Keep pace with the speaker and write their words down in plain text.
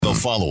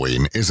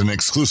following is an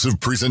exclusive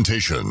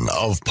presentation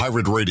of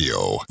Pirate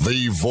Radio,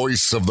 the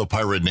voice of the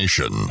pirate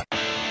nation.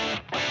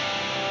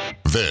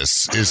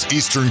 This is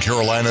Eastern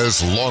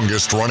Carolina's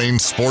longest-running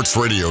sports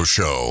radio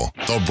show.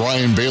 The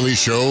Brian Bailey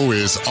Show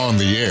is on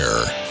the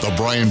air. The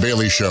Brian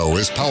Bailey Show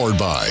is powered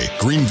by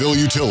Greenville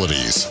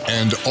Utilities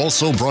and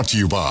also brought to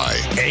you by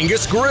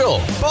Angus Grill,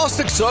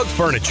 Bostic Sugg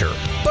Furniture,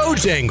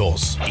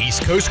 Bojangles,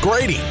 East Coast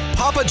Grading,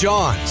 Papa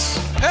John's,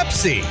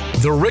 Pepsi,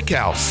 The Rick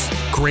House,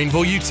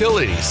 Greenville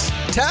Utilities,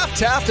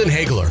 Taft and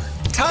Hagler,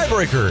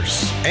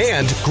 Tiebreakers,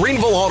 and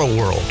Greenville Auto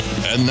World.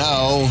 And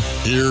now,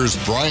 here's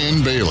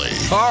Brian Bailey.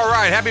 All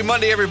right, happy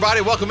Monday,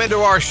 everybody. Welcome into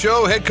our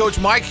show. Head coach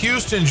Mike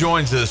Houston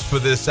joins us for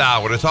this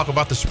hour to talk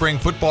about the spring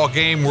football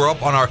game. We're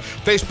up on our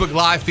Facebook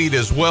Live feed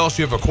as well, so if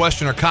you have a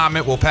question or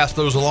comment, we'll pass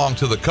those along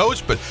to the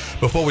coach. But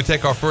before we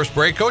take our first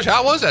break, Coach,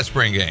 how was that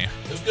spring game?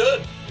 It was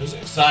good. It was an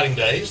exciting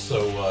day.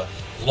 So,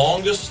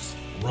 longest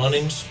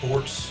running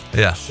sports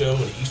show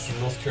in Eastern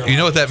North Carolina. You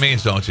know what that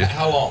means, don't you?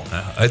 How long?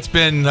 It's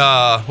been,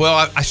 I've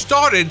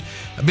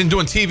been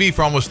doing TV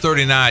for almost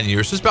 39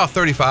 years. So it's about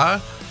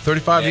 35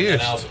 years.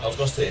 And I was going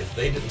to say, if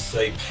they didn't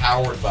say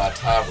powered by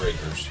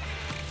Tiebreakers.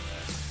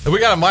 Have we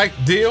got a mic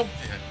deal?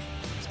 Yeah.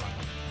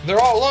 They're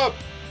all up.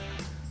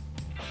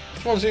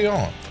 Which one's he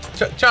on?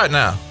 Try it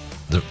now.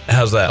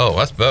 How's that? Oh,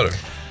 that's better.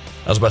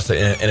 I was about to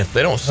say, and if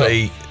they don't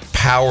say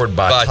powered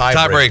by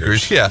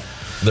Tiebreakers, yeah.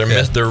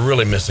 They're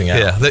really missing out.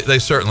 Yeah, they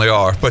certainly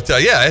are. But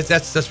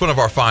that's one of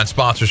our fine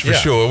sponsors for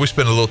sure. We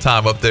spend a little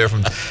time up there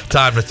from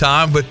time to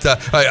time. But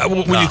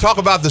when you talk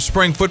about the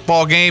spring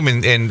football game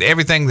and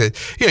everything that,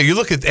 you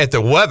look at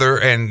the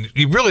weather and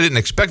you really didn't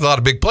expect a lot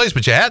of big plays,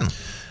 but you hadn't.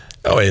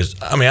 Oh, it is.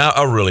 I mean,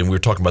 I really, we were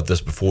talking about this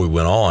before we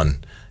went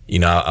on.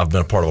 I've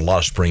been a part of a lot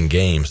of spring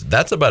games.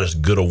 That's about as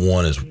good a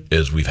one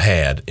as we've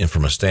had. And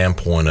from a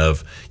standpoint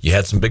of, you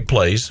had some big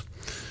plays.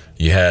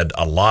 You had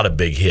a lot of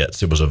big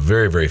hits. It was a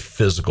very, very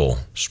physical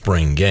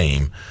spring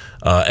game,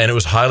 and it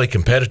was highly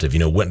competitive.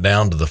 Went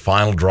down to the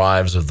final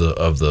drives of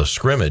the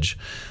scrimmage,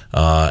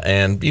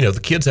 and the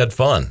kids had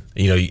fun.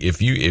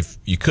 If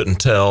you couldn't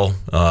tell,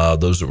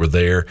 those that were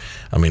there,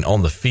 I mean,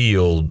 on the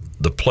field,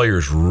 the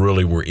players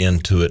really were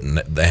into it, and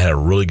they had a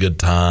really good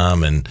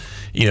time. And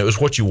it was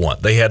what you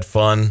want. They had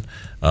fun.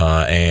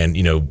 And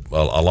a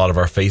lot of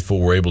our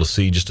faithful were able to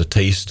see just a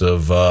taste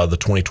of the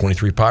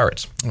 2023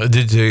 Pirates.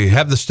 Did you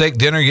have the steak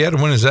dinner yet?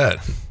 When is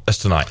that? That's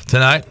tonight.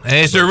 Tonight? And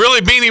is there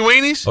really beanie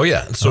weenies? Oh,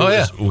 yeah.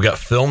 So we got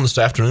film this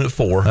afternoon at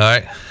 4. All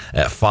right.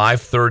 At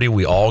 5:30,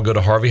 we all go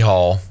to Harvey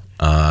Hall.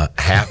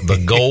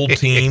 The gold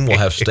team will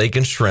have steak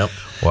and shrimp.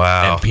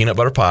 Wow. And peanut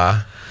butter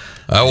pie.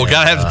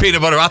 Gotta have the peanut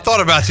butter. I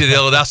thought about you,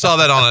 Dylan. I saw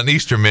that on an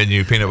Easter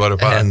menu, peanut butter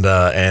pie. And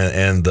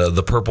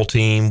the purple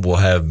team will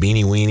have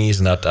beanie weenies.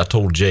 And I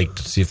told Jake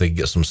to see if they could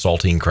get some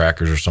saltine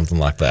crackers or something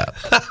like that.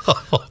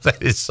 That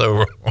is so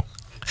wrong.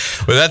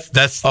 Well,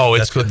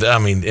 that's good. I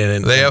mean,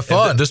 and they have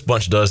fun. And this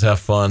bunch does have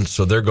fun,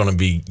 so they're going to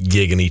be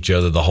gigging each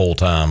other the whole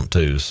time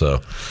too.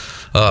 So,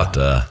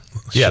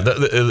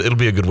 it'll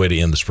be a good way to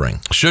end the spring.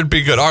 Should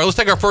be good. All right, let's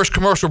take our first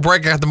commercial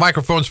break. I got the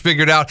microphones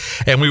figured out,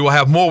 and we will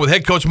have more with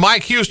head coach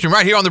Mike Houston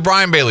right here on the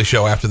Brian Bailey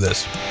Show after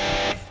this.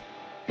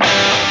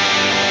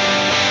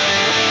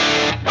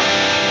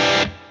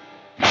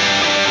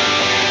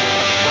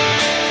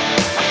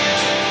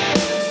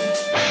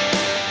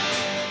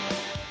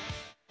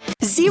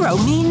 Zero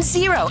means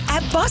zero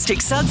at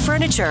Bostic Sugg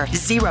Furniture.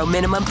 Zero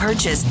minimum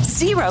purchase,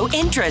 zero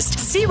interest,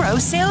 zero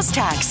sales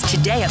tax.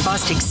 Today at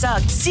Bostic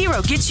Sugg,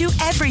 zero gets you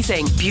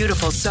everything.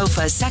 Beautiful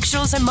sofas,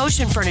 sectionals, and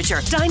motion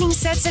furniture, dining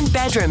sets, and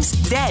bedrooms.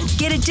 Then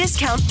get a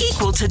discount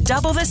equal to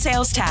double the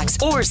sales tax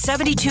or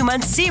 72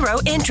 months zero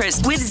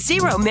interest with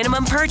zero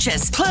minimum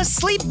purchase. Plus,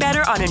 sleep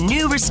better on a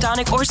new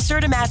Restonic or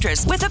Serta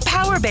mattress with a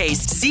power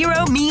base.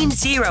 Zero means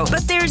zero,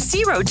 but there's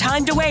zero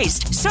time to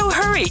waste. So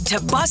hurry to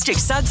Bostic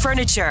Sugg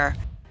Furniture.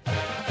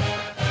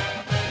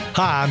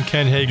 Hi, I'm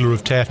Ken Hagler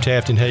of Taft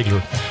and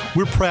Hagler.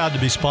 We're proud to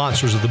be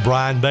sponsors of the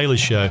Brian Bailey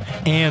Show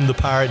and the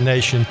Pirate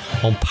Nation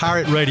on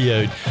Pirate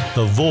Radio,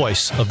 the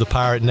voice of the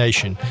Pirate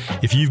Nation.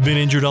 If you've been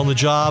injured on the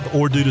job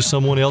or due to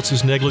someone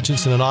else's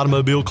negligence in an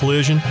automobile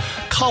collision,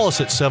 call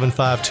us at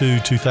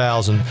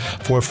 752-2000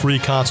 for a free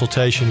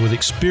consultation with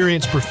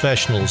experienced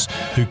professionals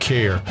who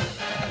care.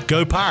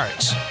 Go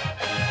Pirates!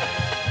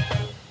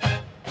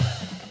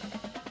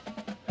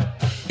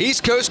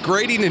 East Coast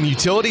Grading and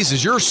Utilities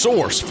is your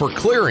source for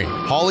clearing,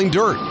 hauling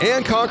dirt,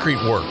 and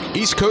concrete work.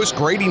 East Coast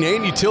Grading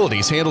and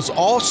Utilities handles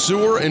all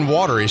sewer and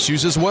water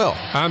issues as well.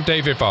 I'm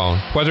David Vaughn.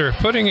 Whether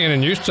putting in a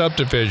new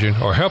subdivision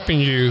or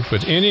helping you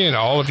with any and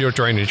all of your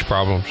drainage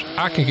problems,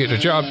 I can get the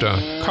job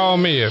done. Call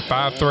me at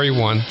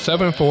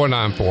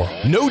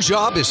 531-7494. No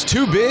job is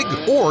too big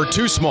or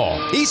too small.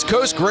 East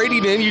Coast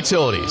Grading and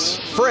Utilities.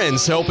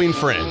 Friends helping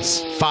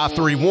friends.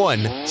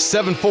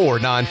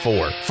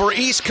 531-7494 for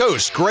East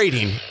Coast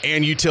Grading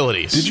and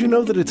Utilities. Did you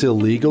know that it's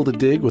illegal to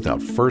dig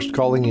without first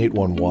calling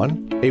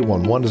 811?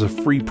 811 is a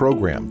free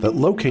program that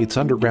locates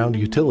underground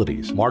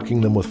utilities,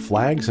 marking them with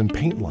flags and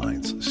paint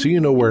lines so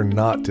you know where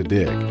not to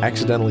dig.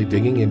 Accidentally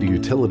digging into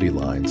utility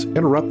lines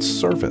interrupts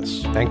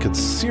service and could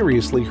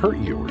seriously hurt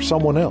you or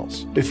someone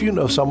else. If you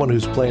know someone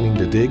who's planning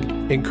to dig,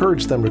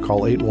 encourage them to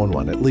call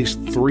 811 at least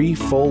 3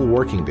 full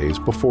working days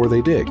before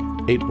they dig.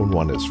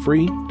 811 is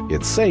free,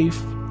 it's safe,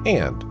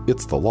 and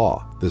it's the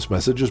law. This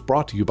message is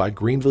brought to you by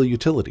Greenville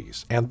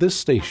Utilities and this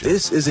station.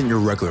 This isn't your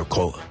regular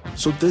cola,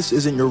 so this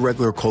isn't your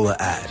regular cola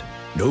ad.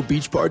 No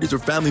beach parties or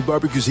family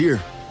barbecues here.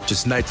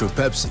 Just Nitro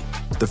Pepsi,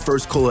 the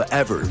first cola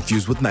ever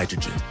infused with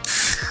nitrogen.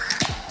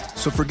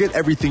 So forget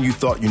everything you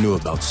thought you knew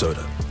about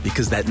soda,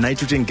 because that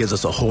nitrogen gives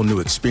us a whole new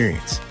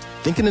experience.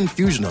 Think an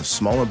infusion of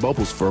smaller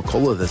bubbles for a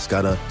cola that's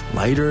got a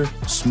lighter,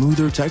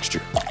 smoother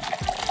texture.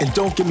 And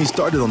don't get me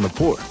started on the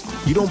pour.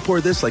 You don't pour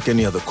this like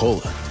any other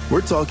cola. We're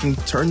talking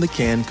turn the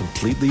can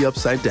completely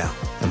upside down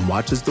and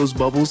watch as those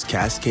bubbles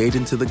cascade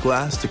into the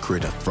glass to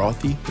create a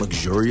frothy,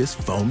 luxurious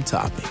foam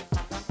topping.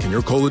 Can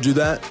your cola do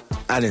that?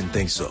 I didn't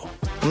think so.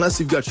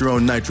 Unless you've got your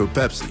own Nitro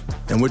Pepsi,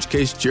 in which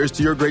case cheers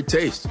to your great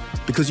taste.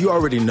 Because you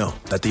already know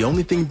that the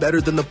only thing better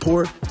than the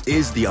pour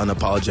is the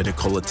unapologetic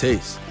cola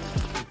taste.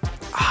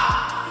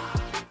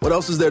 What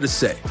else is there to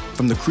say?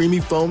 From the creamy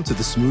foam to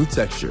the smooth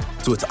texture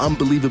to its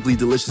unbelievably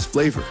delicious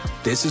flavor,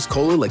 this is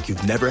cola like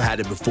you've never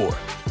had it before.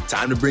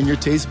 Time to bring your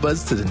taste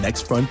buds to the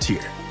next frontier.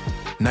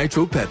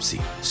 Nitro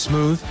Pepsi.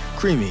 Smooth,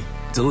 creamy,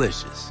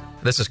 delicious.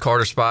 This is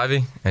Carter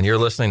Spivey, and you're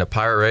listening to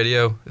Pirate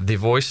Radio, the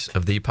voice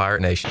of the Pirate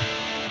Nation.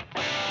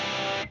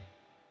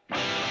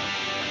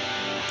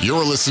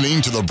 You're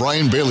listening to The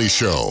Brian Bailey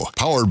Show,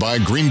 powered by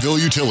Greenville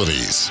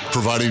Utilities,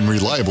 providing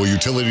reliable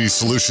utility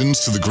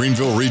solutions to the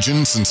Greenville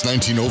region since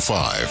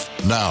 1905.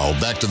 Now,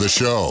 back to the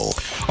show. All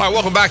right,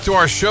 welcome back to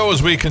our show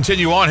as we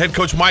continue on. Head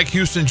coach Mike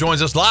Houston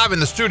joins us live in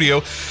the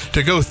studio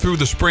to go through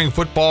the spring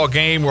football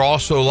game. We're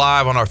also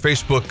live on our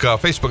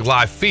Facebook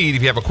Live feed.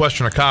 If you have a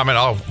question or comment,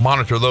 I'll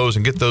monitor those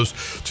and get those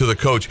to the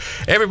coach.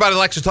 Everybody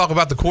likes to talk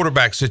about the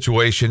quarterback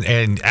situation,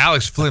 and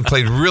Alex Flynn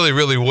played really,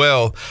 really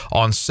well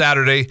on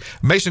Saturday.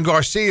 Mason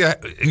Garcia,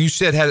 you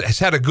said, has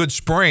had a good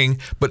spring,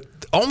 but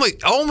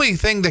only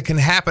thing that can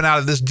happen out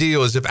of this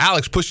deal is if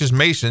Alex pushes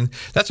Mason.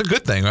 That's a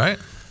good thing, right?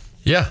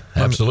 Yeah,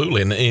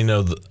 absolutely. And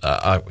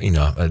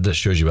that just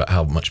shows you about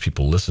how much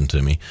people listen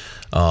to me.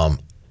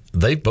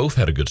 They both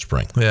had a good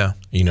spring. Yeah.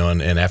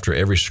 And after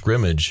every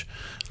scrimmage,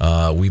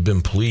 we've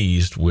been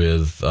pleased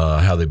with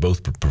how they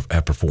both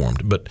have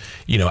performed. But,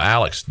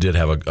 Alex did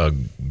have a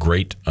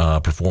great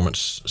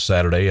performance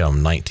Saturday.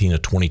 19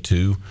 of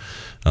 22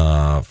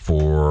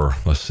 for,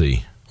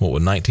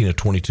 19 of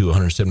 22,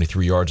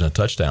 173 yards and a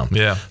touchdown.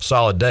 Yeah.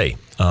 Solid day.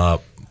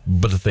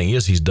 But the thing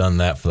is, he's done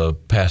that for the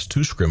past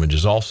 2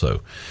 scrimmages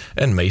also.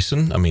 And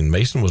Mason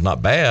was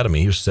not bad.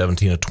 He was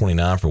 17 of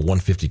 29 for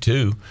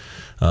 152.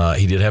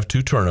 He did have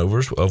 2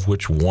 turnovers, of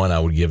which 1 I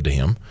would give to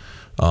him.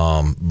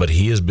 But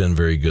he has been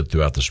very good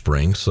throughout the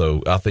spring.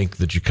 So I think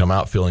that you come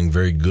out feeling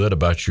very good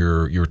about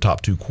your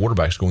top 2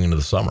 quarterbacks going into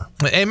the summer.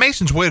 And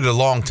Mason's waited a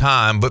long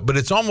time, but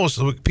it's almost,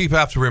 people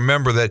have to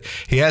remember that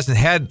he hasn't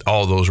had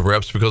all those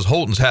reps because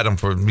Holton's had them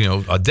for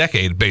a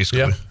decade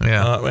basically.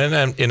 Yeah.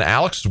 And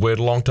Alex has waited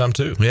a long time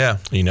too. Yeah.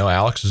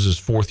 Alex is his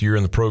 4th year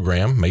in the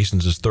program.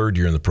 Mason's his 3rd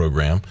year in the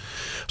program.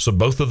 So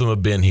both of them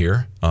have been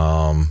here.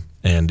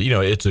 And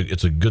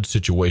it's a good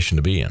situation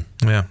to be in.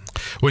 Yeah.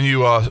 When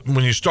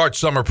you start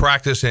summer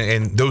practice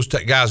and those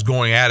guys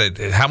going at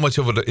it, how much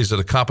of it is it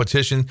a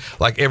competition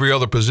like every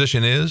other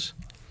position is?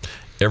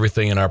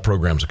 Everything in our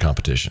program is a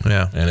competition.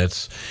 Yeah. And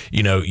it's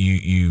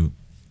the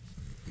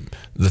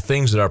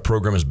things that our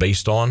program is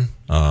based on.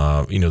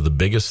 The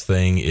biggest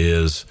thing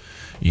is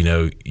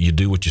you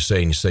do what you say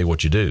and you say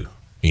what you do.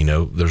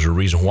 There's a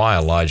reason why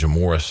Elijah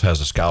Morris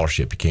has a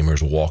scholarship. He came here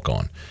as a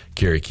walk-on.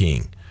 Kerry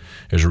King.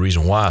 There's a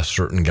reason why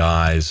certain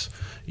guys,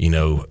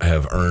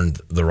 have earned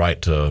the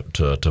right to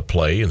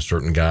play, and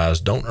certain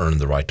guys don't earn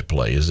the right to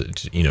play.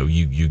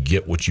 You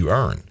get what you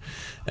earn,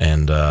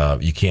 and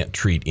you can't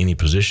treat any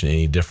position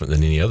any different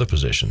than any other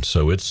position.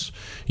 So it's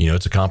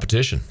a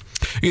competition.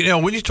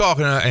 When you talk,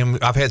 and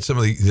I've had some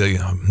of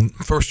the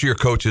first-year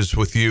coaches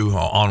with you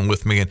on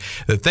with me, and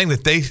the thing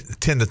that they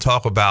tend to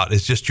talk about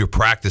is just your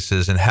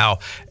practices and how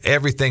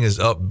everything is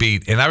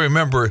upbeat. And I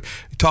remember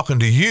talking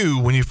to you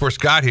when you first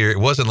got here, it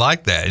wasn't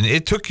like that. And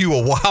it took you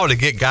a while to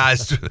get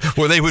guys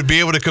where they would be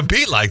able to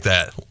compete like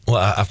that. Well,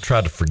 I've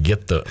tried to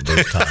forget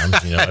those times.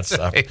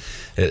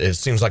 It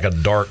seems like a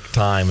dark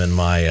time in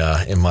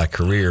my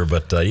career,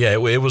 but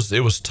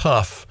it was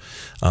tough.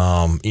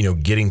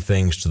 Getting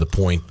things to the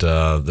point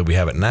that we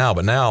have it now.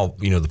 But now,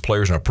 the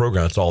players in our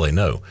program, that's all they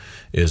know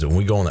is that when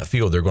we go on that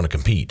field, they're going to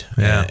compete.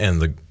 Yeah.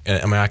 And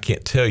I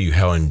can't tell you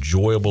how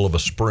enjoyable of a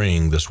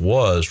spring this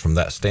was from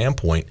that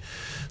standpoint.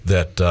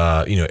 That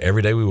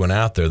every day we went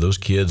out there, those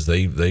kids,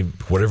 they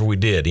whatever we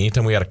did,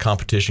 anytime we had a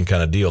competition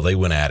kind of deal, they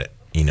went at it.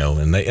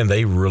 And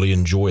they really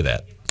enjoy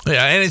that.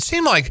 Yeah, and it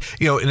seemed like,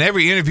 in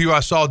every interview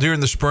I saw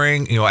during the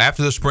spring,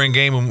 after the spring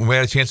game when we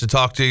had a chance to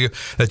talk to you,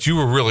 that you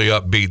were really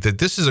upbeat, that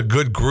this is a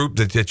good group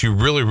that you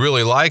really,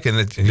 really like, and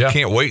that you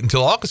can't wait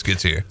until August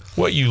gets here.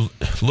 Well, you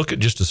look at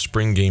just the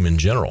spring game in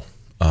general.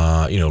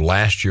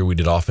 Last year we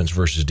did offense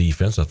versus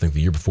defense. I think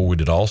the year before we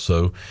did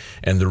also.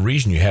 And the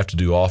reason you have to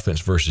do offense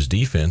versus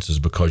defense is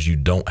because you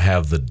don't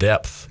have the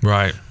depth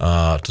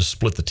to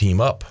split the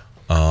team up.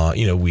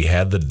 We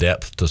had the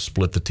depth to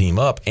split the team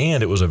up,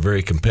 and it was a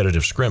very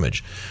competitive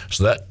scrimmage.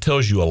 So that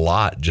tells you a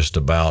lot just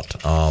about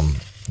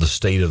the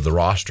state of the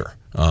roster.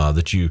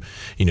 That you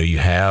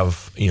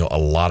have a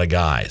lot of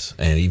guys,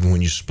 and even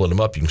when you split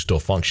them up, you can still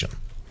function.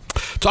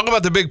 Talk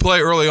about the big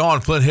play early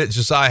on. Flint hit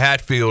Josiah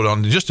Hatfield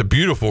on just a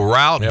beautiful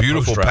route,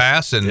 beautiful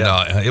pass, and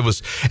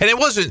it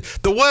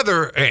wasn't the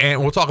weather. And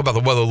we'll talk about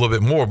the weather a little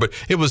bit more. But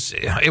it was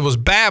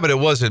bad, but it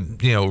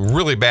wasn't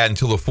really bad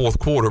until the fourth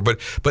quarter.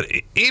 But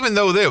even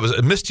though there was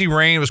a misty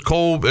rain, it was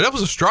cold. That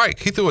was a strike.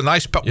 He threw a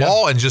nice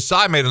ball, and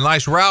Josiah made a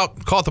nice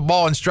route, caught the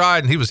ball in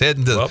stride, and he was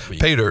heading to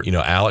pay dirt.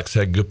 Alex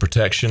had good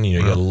protection. He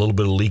got a little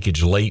bit of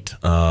leakage late,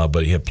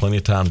 but he had plenty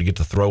of time to get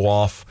the throw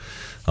off.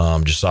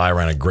 Josiah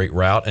ran a great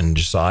route, and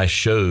Josiah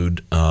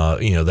showed,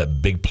 that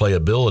big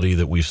playability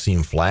that we've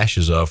seen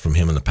flashes of from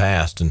him in the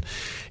past. And,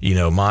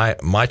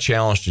 my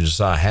challenge to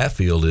Josiah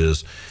Hatfield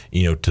is,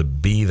 to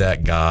be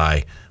that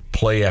guy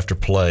play after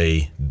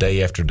play,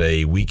 day after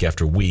day, week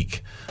after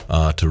week,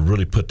 to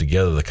really put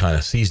together the kind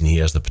of season he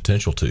has the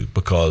potential to,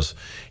 because,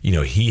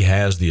 he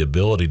has the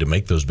ability to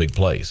make those big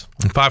plays.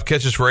 5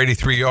 catches for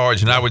 83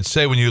 yards, and I would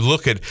say when you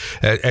look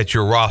at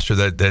your roster,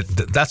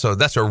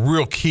 that's a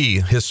real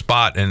key, his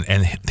spot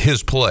and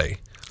his play.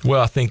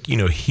 Well, I think,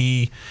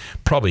 he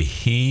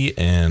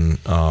and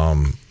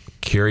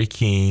Kerry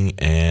King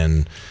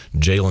and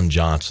Jalen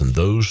Johnson,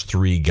 those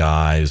 3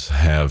 guys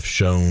have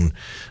shown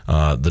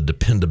the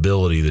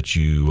dependability that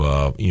you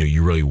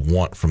really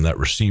want from that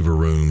receiver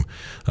room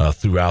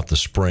throughout the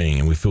spring,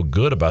 and we feel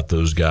good about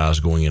those guys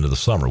going into the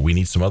summer. We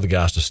need some other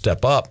guys to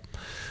step up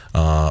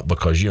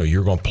because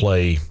you're going to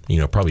play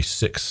probably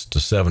 6 to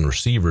 7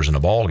 receivers in a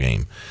ball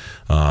game,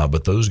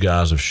 but those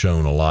guys have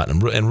shown a lot,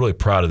 and really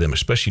proud of them,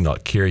 especially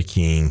not Kerry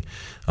King,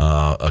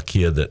 a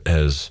kid that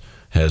has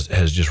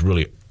just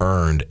really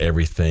earned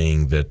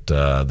everything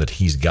that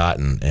he's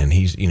gotten, and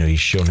he's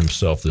shown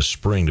himself this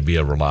spring to be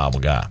a reliable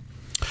guy.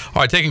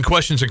 All right, taking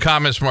questions and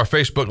comments from our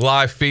Facebook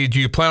Live feed. Do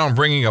you plan on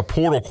bringing a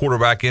portal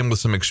quarterback in with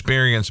some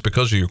experience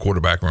because of your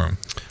quarterback room?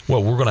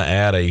 Well, we're going to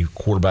add a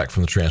quarterback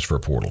from the transfer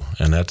portal,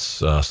 and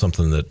that's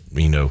something that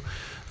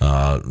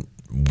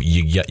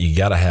you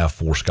got to have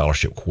 4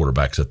 scholarship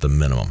quarterbacks at the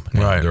minimum.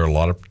 Right. There are a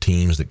lot of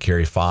teams that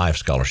carry 5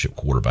 scholarship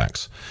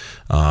quarterbacks.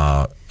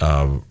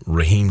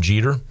 Raheem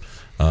Jeter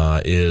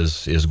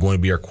is going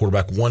to be our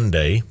quarterback one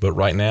day, but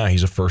right now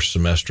he's a first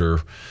semester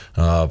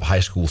high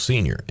school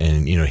senior,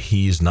 and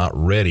he's not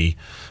ready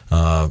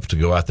to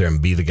go out there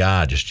and be the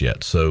guy just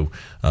yet. So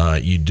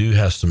you do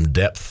have some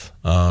depth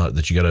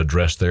that you got to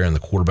address there in the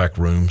quarterback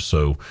room.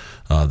 So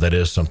that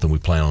is something we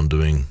plan on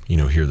doing,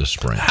 here this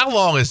spring. How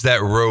long is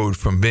that road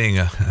from being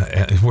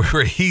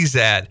where he's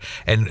at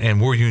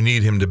and where you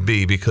need him to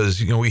be?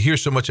 Because we hear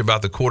so much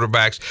about the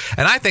quarterbacks,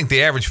 and I think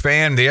the average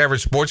fan, the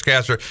average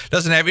sportscaster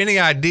doesn't have any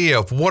idea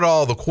of what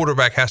all the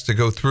quarterback has to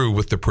go through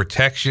with the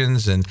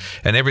protections and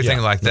everything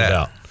like that. No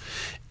doubt.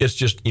 It's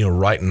just,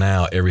 right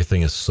now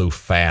everything is so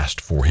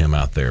fast for him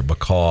out there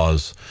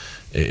because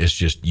it's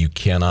just you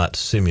cannot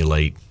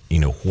simulate,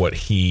 what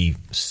he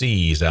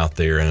sees out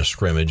there in a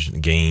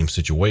scrimmage game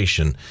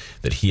situation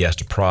that he has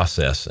to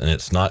process. And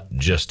it's not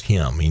just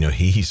him.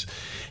 He's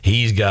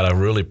got to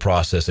really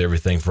process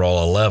everything for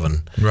all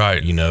 11.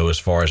 Right. As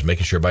far as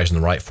making sure everybody's in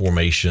the right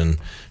formation,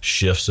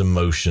 shifts and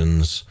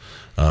motions,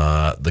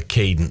 the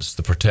cadence,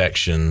 the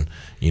protection,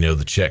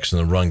 the checks in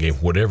the run game,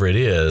 whatever it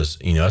is,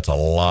 that's a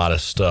lot of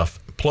stuff.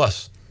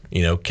 Plus,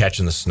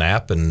 catching the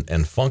snap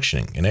and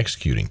functioning and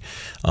executing.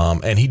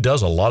 And he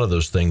does a lot of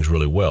those things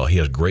really well. He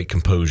has great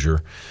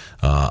composure.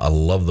 I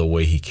love the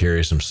way he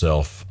carries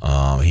himself.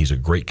 He's a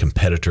great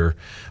competitor.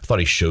 I thought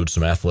he showed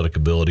some athletic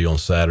ability on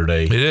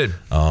Saturday. He did.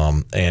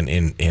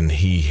 And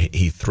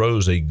he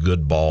throws a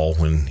good ball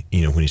when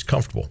he's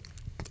comfortable.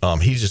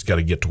 He's just got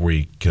to get to where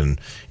he can,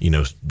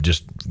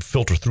 just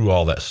filter through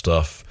all that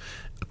stuff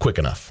quick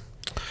enough.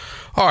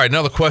 All right,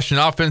 another question.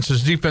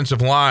 Offensive,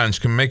 defensive lines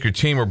can make your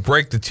team or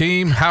break the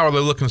team. How are they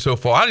looking so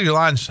far? How do your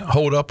lines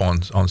hold up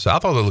on South? I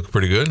thought they looked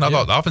pretty good. And I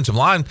thought the offensive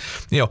line,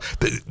 you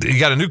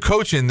got a new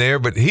coach in there,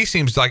 but he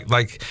seems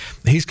like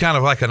he's kind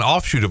of like an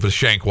offshoot of a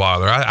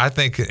Shankweiler. I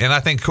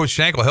think Coach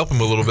Shank will help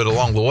him a little bit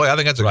along the way. I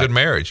think that's a good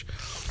marriage.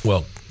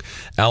 Well,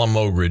 Alan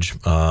Mogridge,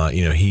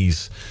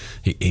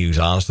 he's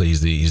honestly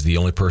he's the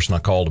only person I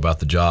called about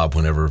the job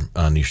whenever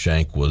I knew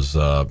Shank was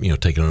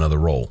taking another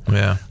role.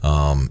 Yeah.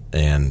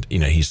 And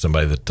he's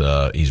somebody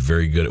that he's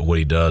very good at what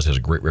he does, has a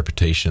great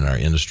reputation in our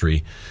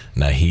industry.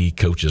 Now he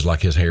coaches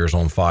like his hair's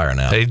on fire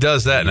now. He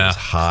does that now.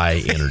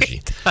 High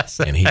energy.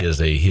 And he is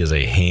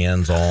a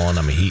hands-on.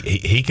 I mean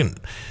he can.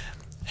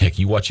 Heck,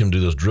 you watch him do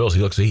those drills,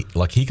 he looks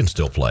like he can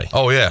still play.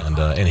 Oh, yeah.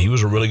 And he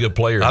was a really good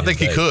player. I think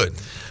he could.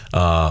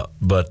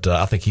 But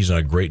I think he's done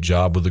a great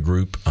job with the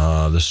group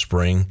this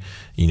spring.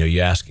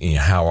 You ask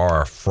how are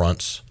our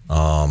fronts.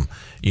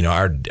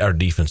 Our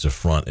defensive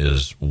front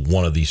is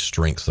one of the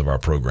strengths of our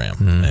program.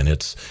 Mm-hmm. And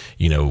it's,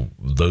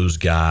 those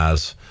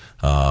guys,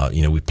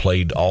 we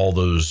played all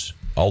those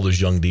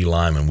young D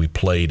linemen we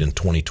played in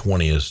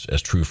 2020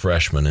 as true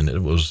freshmen, and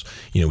it was,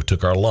 we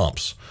took our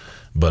lumps.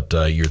 But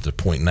you're at the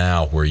point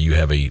now where you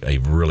have a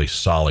really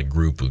solid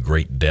group with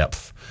great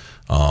depth.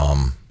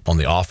 On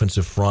the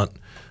offensive front,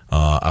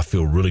 I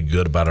feel really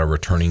good about our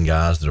returning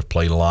guys that have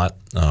played a lot.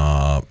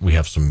 We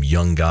have some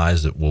young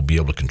guys that will be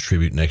able to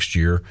contribute next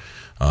year.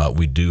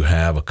 We do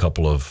have a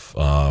couple of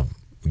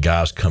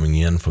guys coming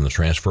in from the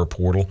transfer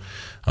portal.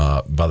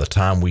 By the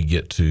time we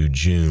get to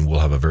June, we'll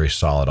have a very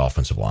solid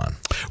offensive line.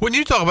 When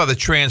you talk about the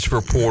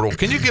transfer portal,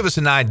 can you give us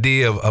an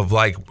idea of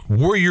like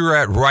where you're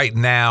at right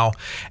now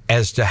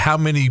as to how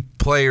many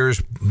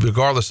players,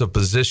 regardless of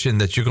position,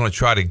 that you're going to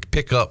try to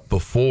pick up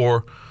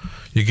before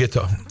you get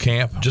to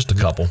camp? Just a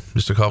couple.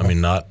 I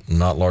mean, not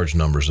large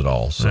numbers at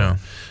all. So, yeah.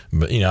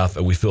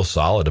 But we feel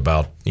solid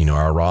about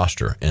our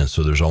roster, and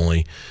so there's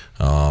only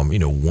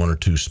one or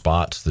two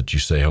spots that you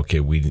say, okay,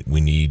 we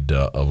need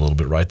a little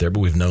bit right there,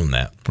 but we've known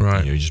that.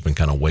 Right. You've just been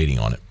kind of waiting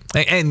on it.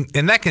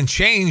 And that can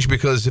change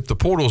because if the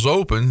portal's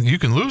open, you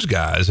can lose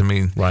guys. I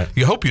mean, right.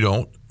 You hope you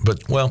don't,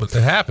 but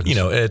it happens.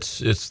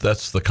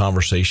 That's the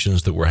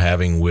conversations that we're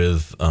having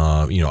with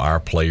our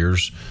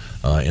players.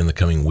 In the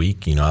coming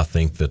week, I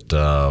think that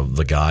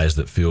the guys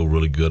that feel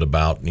really good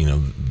about,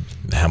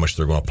 how much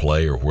they're going to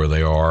play or where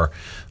they are,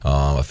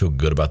 I feel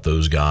good about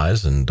those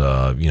guys. And,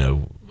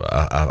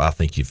 I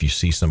think if you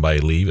see somebody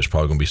leave, it's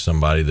probably going to be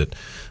somebody that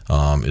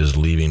is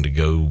leaving to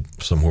go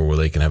somewhere where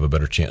they can have a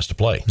better chance to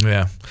play.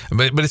 Yeah,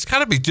 but it's got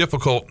to be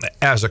difficult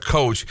as a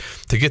coach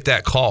to get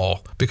that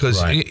call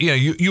because right.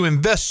 you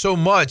invest so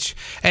much,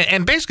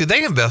 and basically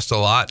they invest a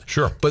lot.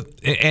 Sure, but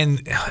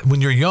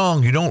when you're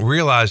young, you don't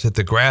realize that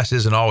the grass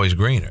isn't always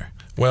greener.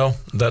 Well,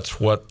 that's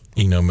what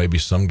maybe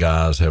some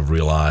guys have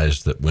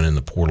realized that went in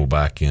the portal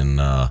back in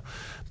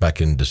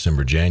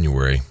December,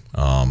 January.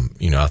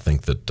 I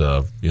think that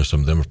some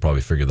of them have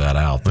probably figured that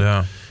out.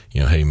 Yeah.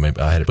 Hey, maybe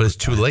I had it, but it's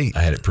too late.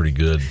 I had it pretty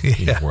good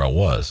where I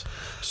was.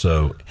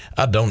 So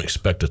I don't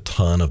expect a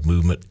ton of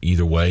movement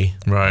either way.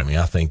 Right. I mean,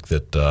 I think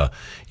that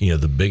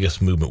the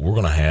biggest movement we're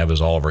going to have is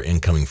all of our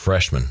incoming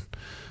freshmen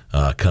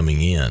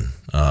coming in.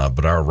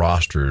 But our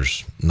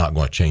roster's not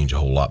going to change a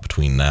whole lot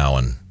between now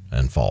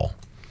and fall.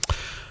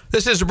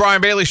 This is the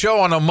Brian Bailey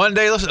Show on a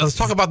Monday. Let's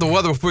talk about the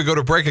weather before we go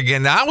to break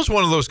again. Now, I was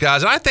one of those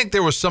guys, and I think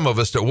there was some of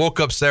us that woke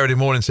up Saturday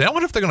morning and said, I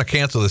wonder if they're going to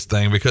cancel this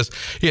thing because,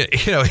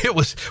 it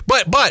was –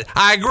 but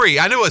I agree.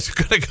 I knew it was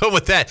going to go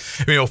with that.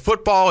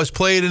 Football is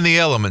played in the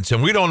elements,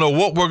 and we don't know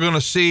what we're going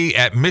to see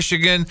at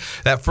Michigan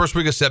that first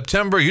week of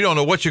September. You don't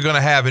know what you're going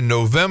to have in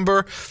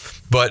November.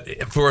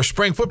 But for a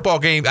spring football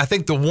game, I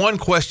think the one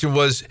question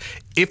was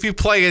if you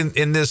play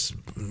in this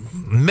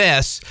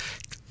mess –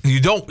 you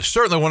don't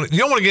want to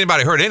get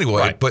anybody hurt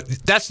anyway, right. But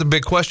that's the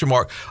big question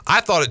mark. I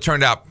thought it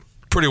turned out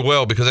pretty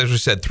well because, as we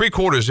said, 3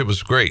 quarters it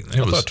was great.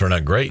 I thought it turned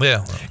out great.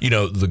 Yeah.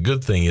 The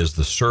good thing is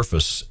the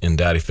surface in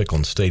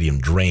Daddy-Ficklin Stadium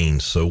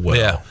drains so well,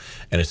 yeah.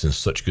 And it's in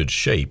such good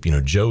shape.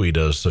 Joey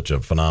does such a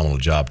phenomenal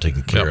job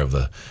taking care of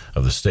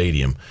the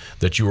stadium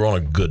that you were on a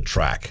good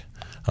track.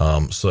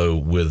 So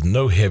with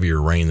no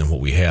heavier rain than what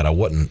we had, I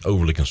wasn't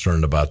overly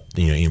concerned about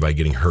anybody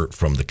getting hurt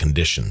from the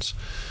conditions.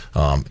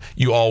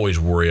 You always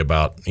worry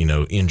about,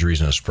 injuries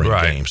in a spring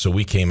game. So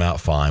we came out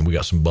fine. We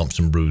got some bumps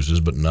and bruises,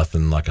 but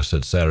nothing, like I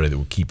said, Saturday that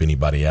would keep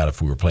anybody out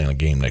if we were playing a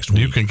game next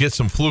week. You can get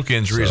some fluke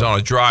injuries on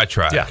a dry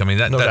track. Yeah, I mean,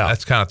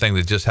 that's the kind of thing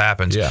that just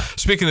happens. Yeah.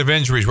 Speaking of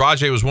injuries,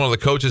 Rajay was one of the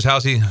coaches.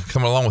 How's he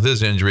coming along with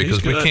his injury?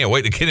 Because we can't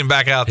wait to get him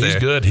back out there. He's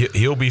good.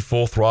 He'll be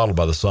full throttle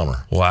by the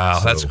summer. Wow,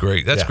 so, that's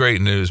great. That's great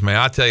news, man.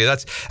 I tell you,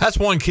 that's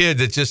one kid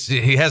that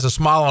he has a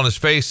smile on his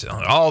face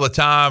all the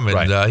time,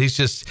 and he's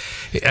just,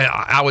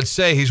 I would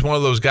say he's one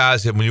of those guys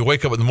that when you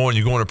wake up in the morning,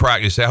 you go into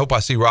practice, you say, I hope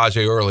I see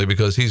Rajay early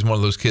because he's one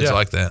of those kids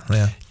like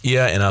that.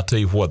 Yeah, and I'll tell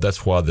you what,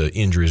 that's why the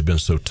injury has been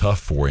so tough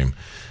for him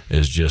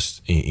is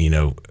just,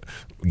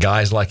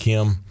 guys like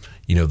him,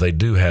 they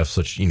do have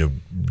such,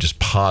 just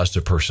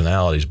positive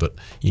personalities, but,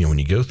 when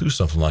you go through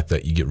something like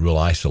that, you get real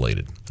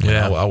isolated.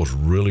 Yeah. I was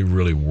really,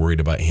 really worried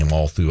about him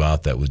all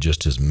throughout that with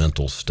just his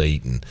mental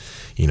state and,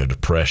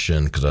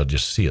 depression, because I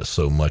just see it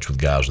so much with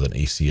guys with an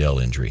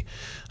ACL injury.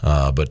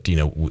 But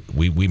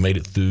we made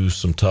it through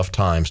some tough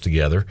times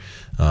together,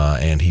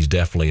 and he's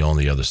definitely on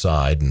the other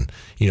side. And,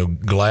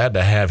 glad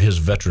to have his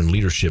veteran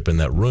leadership in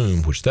that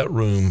room, which that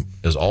room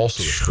is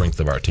also the strength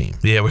of our team.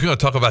 Yeah, we're going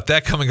to talk about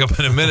that coming up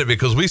in a minute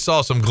because we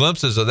saw some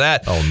glimpses of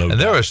that. Oh, no doubt.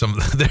 And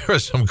there are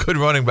some good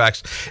running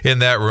backs in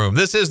that room.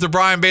 This is the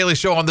Brian Bailey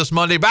Show on this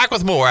Monday. Back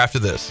with more after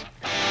this.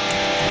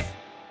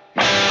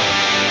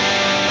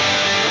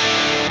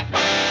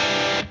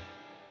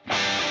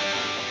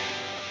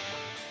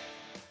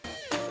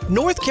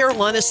 North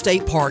Carolina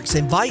State Parks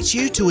invites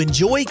you to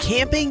enjoy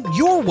camping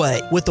your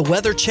way. With the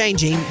weather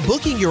changing,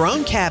 booking your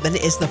own cabin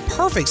is the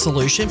perfect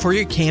solution for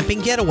your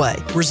camping getaway.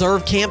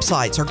 Reserve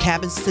campsites or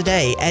cabins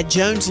today at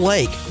Jones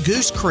Lake,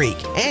 Goose Creek,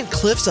 and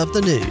Cliffs of the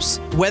Neuse.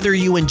 Whether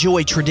you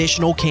enjoy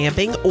traditional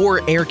camping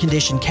or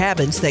air-conditioned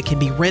cabins that can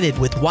be rented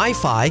with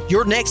Wi-Fi,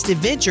 your next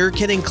adventure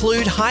can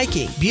include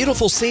hiking,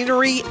 beautiful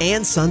scenery,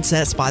 and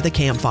sunsets by the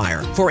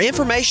campfire. For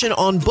information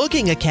on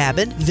booking a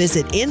cabin,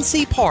 visit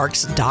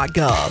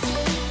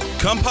ncparks.gov.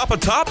 Come pop a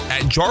top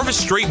at Jarvis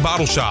Street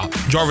Bottle Shop.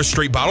 Jarvis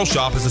Street Bottle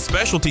Shop is a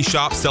specialty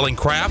shop selling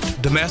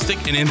craft,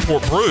 domestic, and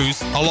import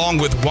brews, along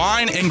with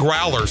wine and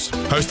growlers.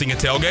 Hosting a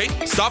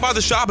tailgate? Stop by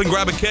the shop and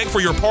grab a keg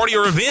for your party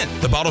or event.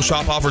 The Bottle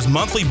Shop offers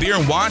monthly beer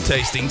and wine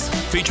tastings,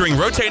 featuring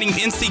rotating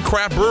NC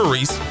craft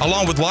breweries,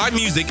 along with live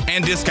music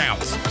and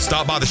discounts.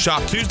 Stop by the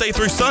shop Tuesday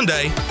through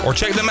Sunday, or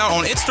check them out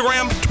on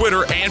Instagram,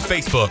 Twitter, and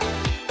Facebook.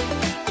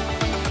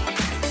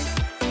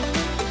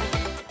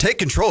 Take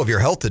control of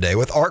your health today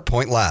with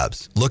ArcPoint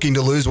Labs. Looking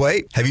to lose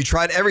weight? Have you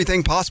tried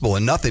everything possible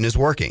and nothing is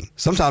working?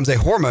 Sometimes a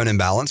hormone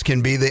imbalance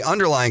can be the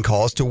underlying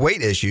cause to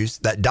weight issues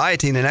that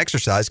dieting and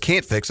exercise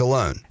can't fix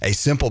alone. A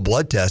simple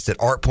blood test at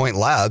ArcPoint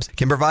Labs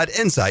can provide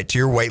insight to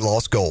your weight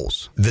loss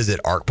goals. Visit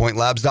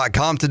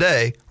arcpointlabs.com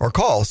today or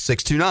call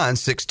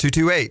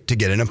 629-6228 to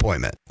get an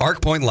appointment.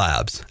 ArcPoint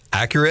Labs.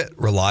 Accurate,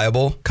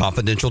 reliable,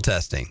 confidential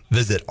testing.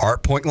 Visit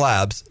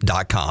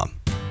arcpointlabs.com.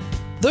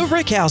 The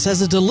Rick House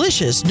has a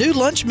delicious new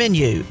lunch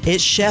menu.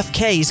 It's Chef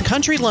K's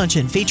Country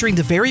Luncheon featuring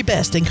the very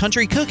best in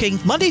country cooking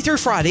Monday through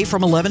Friday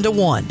from 11 to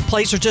 1.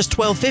 Plates are just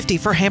 $12.50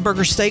 for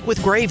hamburger steak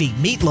with gravy,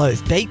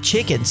 meatloaf, baked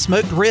chicken,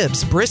 smoked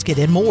ribs, brisket,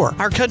 and more.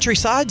 Our country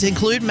sides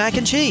include mac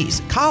and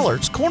cheese,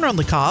 collards, corn on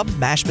the cob,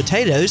 mashed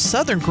potatoes,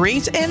 southern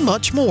greens, and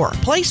much more.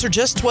 Plates are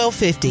just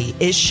 $12.50.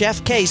 It's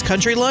Chef K's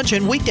Country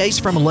Luncheon weekdays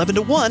from 11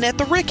 to 1 at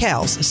the Rick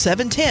House,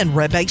 710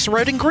 Red Banks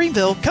Road in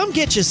Greenville. Come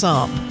get you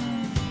some.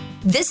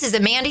 This is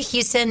Amanda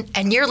Houston,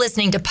 and you're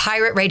listening to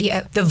Pirate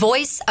Radio, the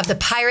voice of the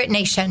Pirate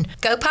Nation.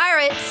 Go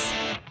Pirates!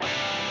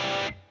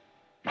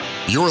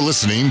 You're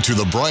listening to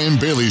The Brian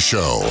Bailey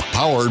Show,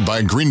 powered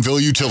by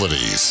Greenville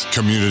Utilities.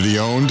 Community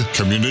owned,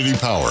 community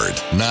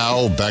powered.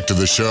 Now, back to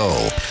the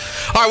show.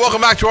 All right, welcome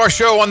back to our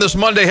show on this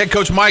Monday. Head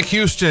coach Mike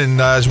Houston,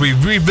 as we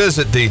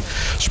revisit the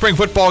spring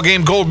football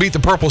game. Gold beat the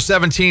Purple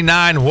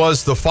 17-9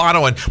 was the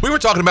final. And we were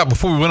talking about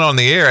before we went on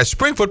the air, as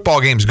spring football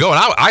games go, and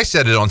I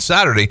said it on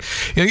Saturday,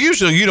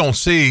 usually you don't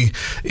see,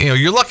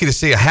 you're lucky to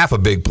see a half a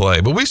big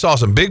play. But we saw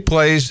some big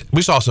plays.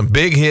 We saw some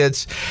big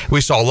hits.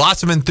 We saw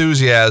lots of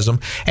enthusiasm.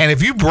 And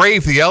if you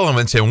braved the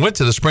elements and went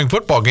to the spring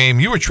football game,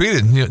 you were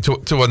treated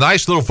to a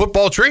nice little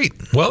football treat.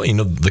 Well,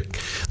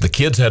 the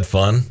kids had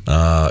fun.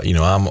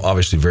 I'm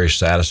obviously very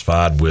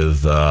satisfied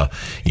with the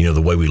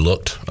way we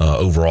looked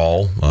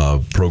overall,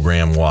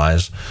 program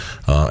wise,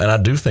 and I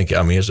do think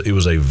it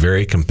was a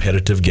very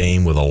competitive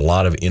game with a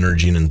lot of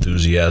energy and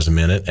enthusiasm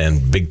in it,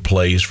 and big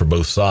plays for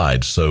both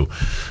sides. So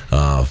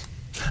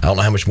I don't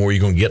know how much more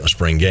you're going to get in a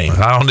spring game.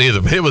 I don't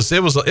either. It was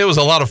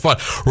a lot of fun.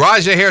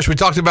 Rajah Harris, we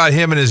talked about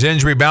him and his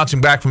injury,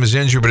 bouncing back from his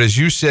injury, but as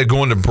you said,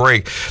 going to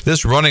break,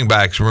 this running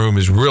backs room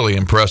is really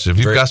impressive.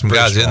 You've got some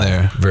guys strong, in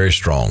there. Very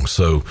strong.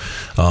 So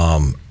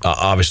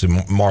obviously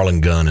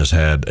Marlon Gunn has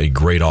had a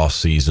great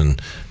offseason.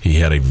 He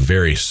had a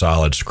very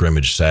solid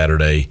scrimmage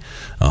Saturday.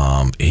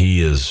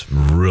 He is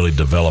really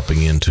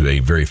developing into a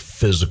very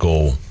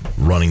physical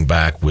running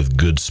back with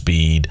good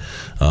speed,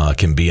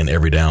 can be an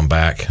every down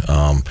back.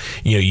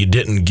 You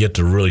didn't get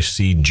to really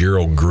see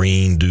Gerald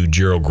Green do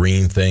Gerald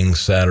Green things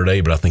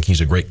Saturday, but I think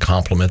he's a great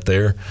compliment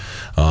there.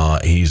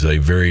 He's a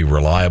very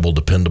reliable,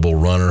 dependable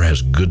runner,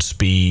 has good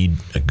speed,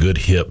 good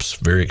hips,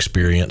 very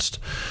experienced.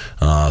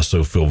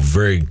 So feel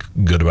very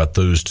good about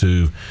those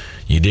two.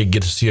 You did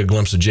get to see a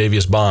glimpse of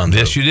Javius Bond.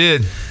 Yes, you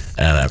did.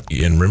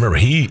 And remember,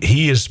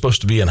 he is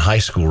supposed to be in high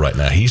school right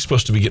now. He's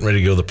supposed to be getting ready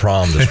to go to the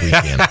prom this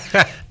weekend.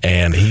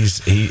 And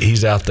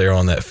he's out there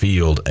on that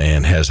field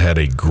and has had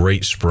a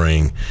great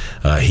spring.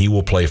 He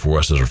will play for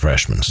us as a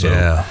freshman. So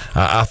yeah.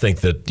 I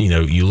think that,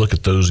 you look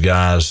at those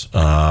guys,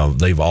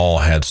 they've all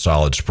had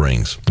solid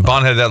springs.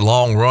 Bond had that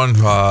long run.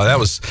 That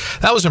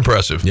was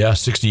impressive. Yeah,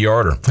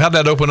 60-yarder. How'd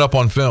that open up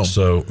on film?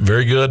 So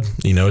very good.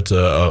 It's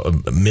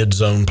a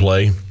mid-zone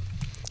play.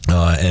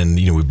 And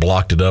we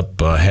blocked it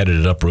up, headed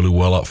it up really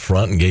well up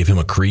front, and gave him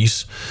a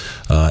crease.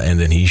 And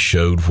then he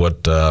showed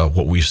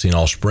what we've seen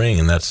all spring,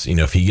 and that's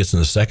if he gets in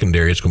the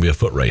secondary, it's going to be a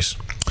foot race.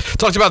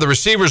 Talked about the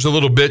receivers a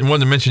little bit, and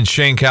wanted to mention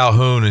Shane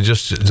Calhoun and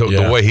just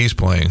the way he's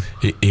playing.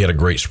 He had a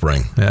great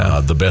spring,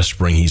 the best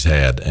spring he's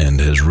had, and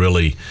has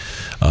really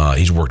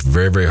he's worked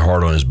very, very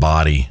hard on his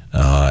body,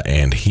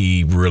 and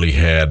he really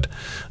had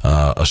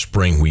a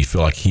spring where you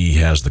feel like he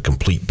has the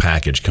complete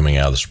package coming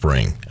out of the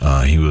spring.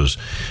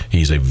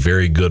 He's a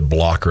very good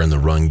blocker in the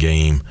run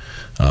game.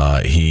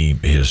 He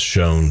has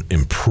shown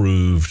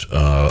improved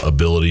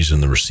abilities in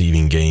the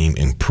receiving game,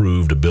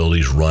 improved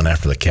abilities run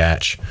after the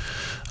catch.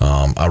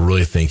 I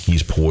really think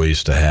he's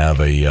poised to have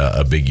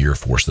a big year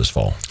for us this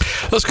fall.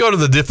 Let's go to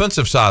the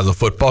defensive side of the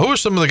football. Who are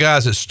some of the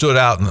guys that stood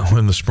out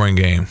in the spring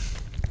game?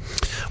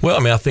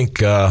 Well, I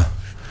think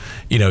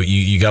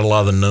you got a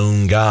lot of the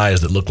known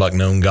guys that look like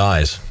known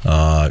guys.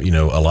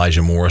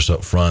 Elijah Morris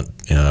up front,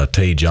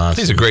 Tay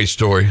Johnson. He's a great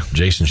story.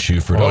 Jason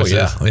Shuford. Oh,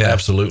 yeah,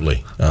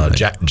 absolutely.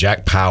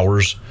 Jack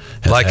Powers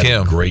has like had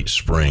him. a great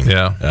spring.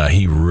 Yeah.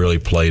 He really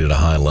played at a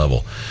high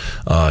level.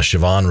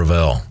 Siobhan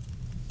Ravel.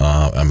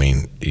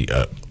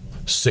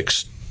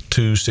 6'2",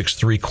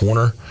 6'3"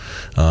 corner.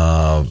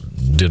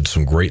 Did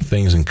some great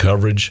things in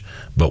coverage,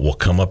 but will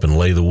come up and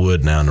lay the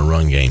wood now in the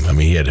run game. I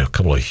mean, he had a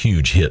couple of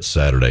huge hits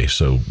Saturday,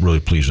 so really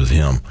pleased with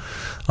him.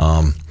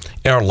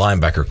 Our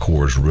linebacker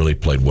core has really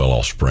played well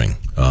all spring.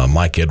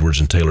 Mike Edwards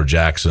and Taylor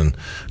Jackson,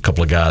 a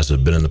couple of guys that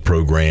have been in the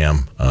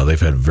program. They've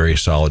had very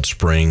solid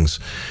springs.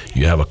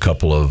 You have a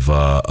couple of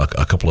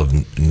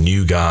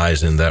new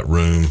guys in that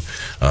room.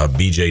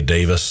 B.J.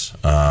 Davis,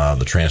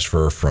 the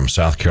transfer from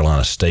South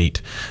Carolina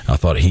State. I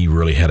thought he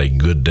really had a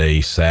good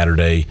day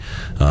Saturday.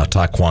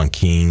 Taekwon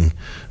King,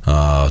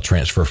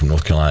 transfer from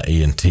North Carolina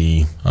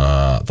A&T.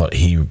 I thought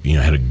he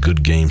had a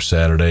good game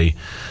Saturday.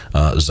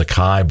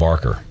 Zakai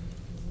Barker,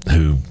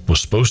 who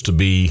was supposed to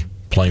be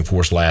playing for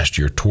us last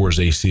year, tore his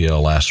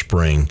ACL last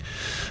spring,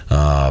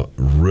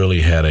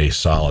 really had a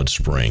solid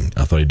spring.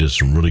 I thought he did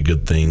some really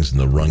good things in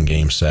the run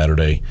game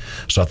Saturday.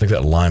 So I think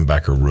that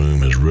linebacker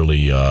room has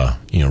really,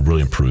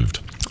 really improved.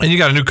 And you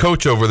got a new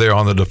coach over there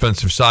on the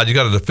defensive side. You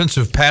got a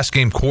defensive pass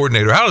game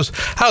coordinator. How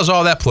does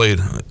all that play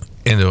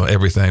into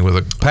everything with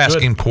a pass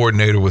game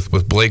coordinator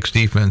with Blake's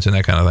defense and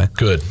that kind of thing?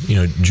 Good.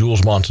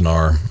 Jules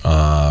Montanar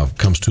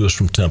comes to us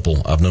from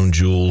Temple. I've known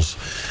Jules.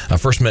 I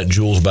first met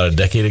Jules about a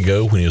decade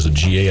ago when he was a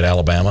GA at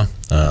Alabama.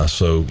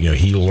 So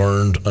he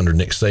learned under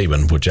Nick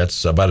Saban, which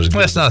that's about as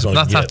good. That's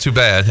not too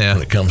bad. Yeah.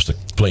 When it comes to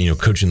playing,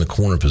 coaching the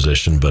corner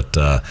position, but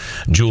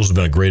Jules has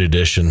been a great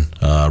addition.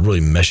 Really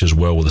meshes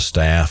well with the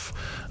staff.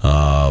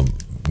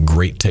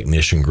 Great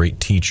technician, great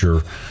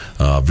teacher,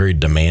 very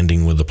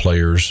demanding with the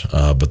players,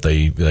 but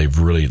they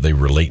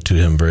relate to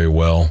him very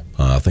well.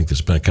 I think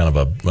there's been kind of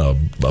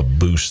a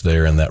boost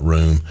there in that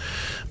room.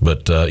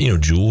 But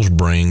Jules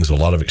brings a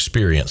lot of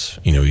experience.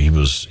 He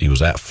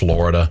was at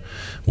Florida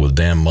with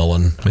Dan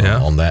Mullen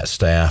on that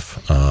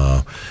staff.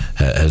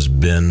 Has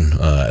been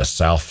at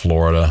South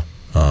Florida.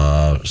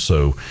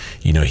 So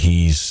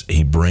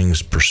he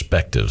brings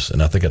perspectives,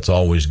 and I think it's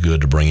always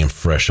good to bring in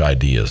fresh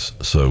ideas.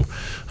 So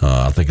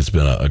I think it's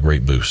been a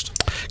great boost.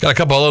 Got a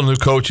couple of little new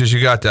coaches.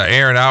 You got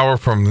Aaron Auer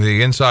from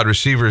the inside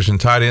receivers and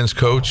tight ends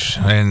coach,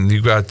 and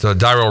you got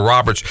Dyrell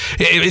Roberts.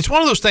 It's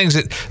one of those things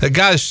that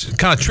guys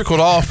kind of trickled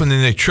off and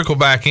then they trickle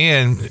back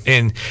in,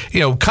 and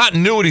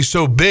continuity's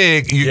so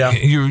big.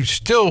 You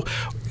still.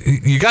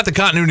 You got the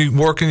continuity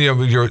working,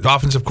 your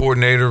offensive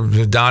coordinator,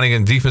 Donnie,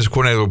 and defensive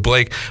coordinator with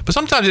Blake. But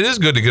sometimes it is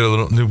good to get a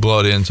little new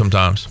blood in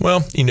sometimes.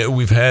 Well,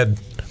 we've had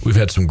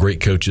some great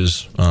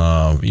coaches,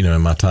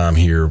 in my time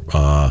here.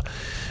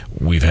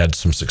 We've had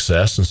some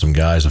success, and some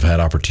guys have had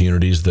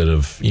opportunities that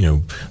have,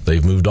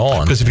 they've moved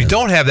on. Because if you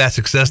don't have that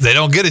success, they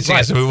don't get a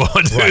chance to move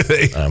on, do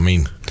they? I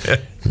mean,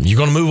 you're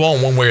going to move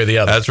on one way or the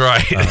other. That's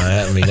right.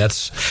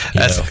 That's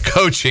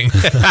coaching.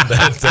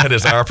 that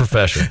is our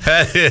profession.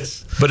 That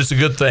is. But it's a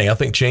good thing. I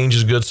think change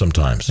is good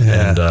sometimes.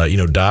 Yeah. And,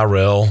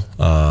 Dyrell,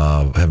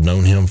 have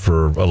known him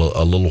for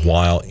a little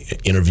while,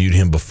 interviewed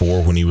him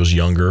before when he was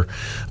younger,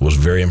 was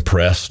very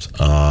impressed,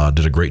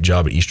 did a great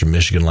job at Eastern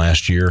Michigan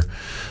last year.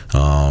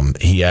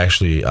 He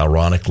actually,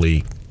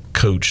 ironically,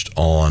 coached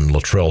on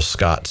Latrell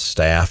Scott's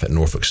staff at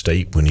Norfolk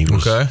State when he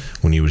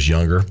was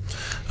younger.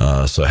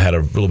 So had a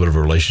little bit of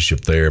a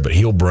relationship there. But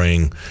he'll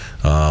bring,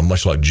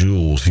 much like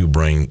Jules, he'll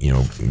bring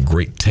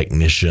great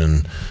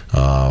technician,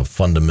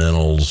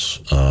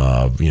 fundamentals,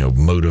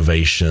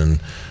 motivation.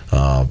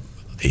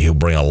 He'll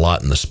bring a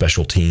lot in the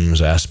special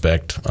teams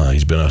aspect.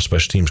 He's been a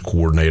special teams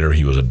coordinator.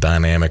 He was a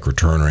dynamic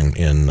returner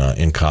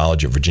in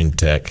college at Virginia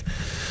Tech.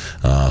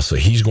 So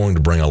he's going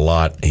to bring a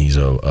lot. He's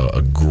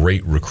a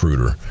great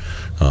recruiter.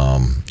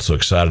 So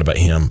excited about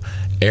him.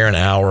 Aaron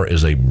Auer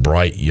is a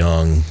bright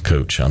young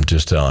coach. I'm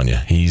just telling you.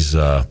 He's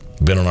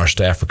been on our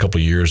staff for a couple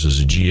of years as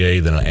a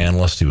GA, then an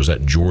analyst. He was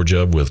at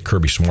Georgia with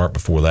Kirby Smart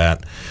before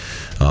that.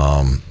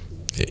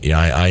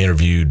 I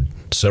interviewed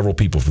several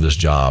people for this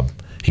job.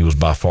 He was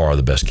by far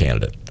the best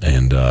candidate,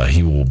 and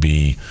he'll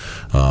do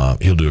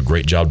a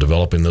great job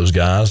developing those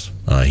guys.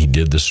 He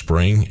did this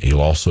spring. He'll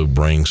also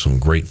bring some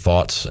great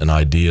thoughts and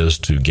ideas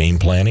to game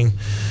planning.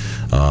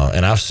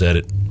 And I've said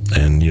it,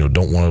 and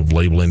don't want to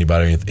label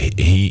anybody.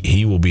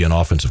 He will be an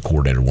offensive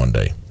coordinator one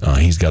day.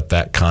 He's got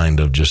that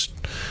kind of just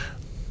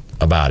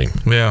about him.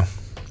 Yeah.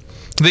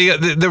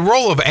 The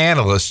role of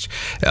analyst,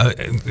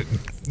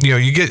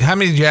 you get, how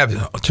many do you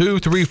have? 2,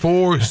 3,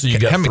 4? So you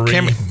got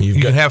three.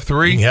 You can have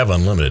 3? You can have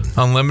unlimited.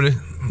 Unlimited?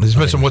 It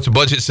depends on what the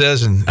budget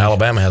says. And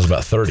Alabama has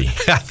about 30.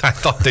 I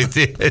thought they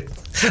did.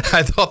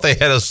 I thought they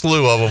had a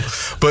slew of them,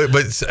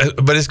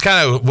 but it's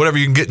kind of whatever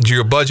you can get into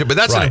your budget. But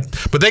that's right.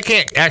 But they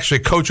can't actually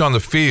coach on the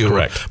field.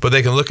 Correct. But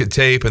they can look at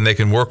tape and they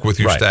can work with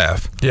your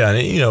staff. Yeah, and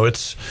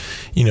it's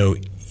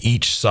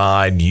each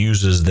side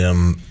uses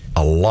them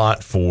a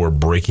lot for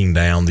breaking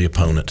down the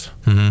opponent.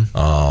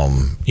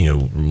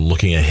 Mm-hmm.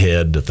 Looking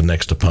ahead at the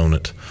next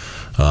opponent.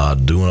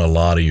 doing a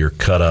lot of your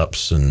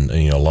cut-ups and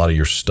a lot of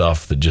your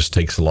stuff that just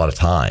takes a lot of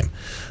time.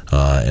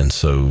 And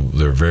so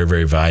they're very,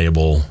 very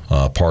valuable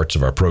parts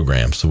of our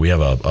program. So we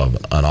have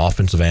an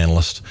offensive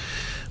analyst,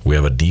 we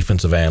have a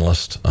defensive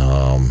analyst,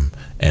 and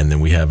then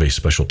we have a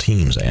special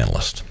teams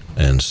analyst.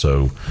 And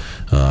so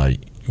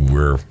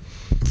we're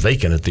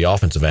vacant at the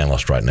offensive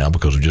analyst right now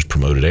because we just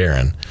promoted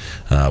Aaron.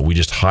 We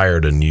just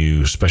hired a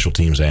new special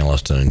teams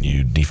analyst and a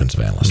new defensive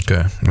analyst.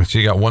 Okay, so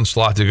you got one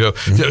slot to go.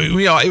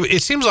 Mm-hmm.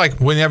 It seems like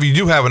whenever you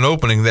do have an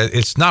opening, that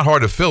it's not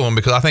hard to fill them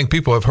because I think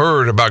people have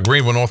heard about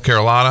Greenville, North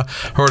Carolina,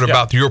 heard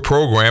about your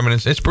program,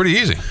 and it's pretty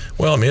easy.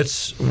 Well, I mean,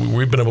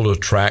 we've been able to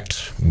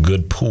attract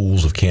good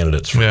pools of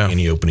candidates for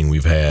any opening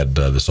we've had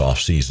this off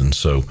season.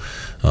 So,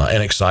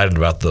 and excited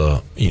about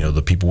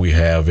the people we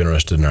have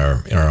interested in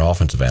our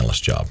offensive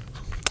analyst job.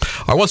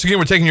 All right, once again,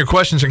 we're taking your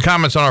questions and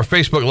comments on our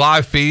Facebook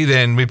live feed,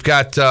 and we've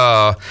got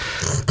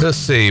let's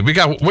see, we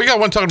got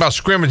one talking about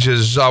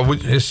scrimmages.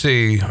 Let's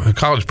see,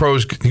 college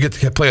pros get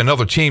to play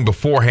another team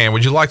beforehand.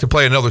 Would you like to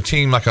play another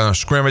team like on a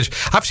scrimmage?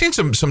 I've seen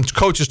some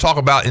coaches talk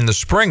about in the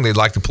spring they'd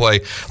like to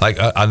play like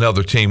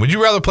another team. Would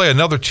you rather play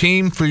another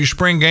team for your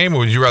spring game, or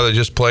would you rather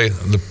just play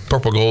the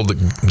purple gold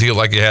deal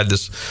like you had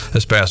this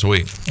past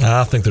week?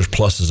 I think there's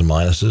pluses and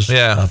minuses.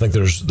 Yeah, I think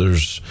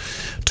there's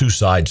two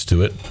sides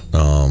to it.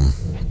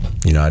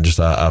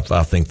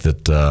 I think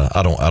that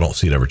I don't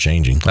see it ever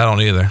changing. I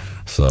don't either.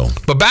 So,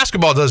 but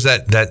basketball does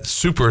that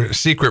super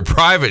secret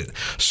private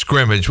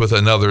scrimmage with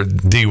another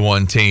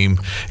D1 team.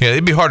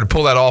 It'd be hard to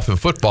pull that off in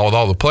football with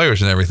all the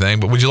players and everything.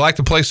 But would you like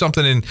to play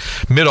something in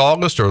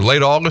mid-August or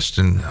late August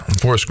and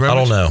for a scrimmage? I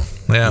don't know.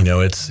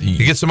 Yeah,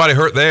 you get somebody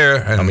hurt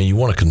there. I mean, you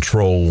want to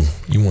control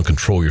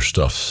your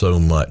stuff so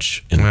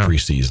much in the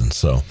preseason.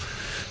 So.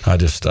 I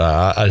just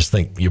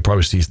think you'll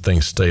probably see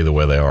things stay the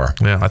way they are.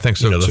 Yeah, I think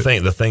so.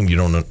 The thing you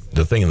don't know,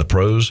 the thing in the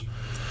pros,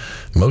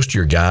 most of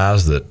your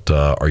guys that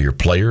are your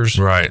players,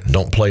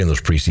 don't play in those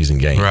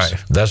preseason games. Right.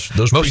 Most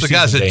of the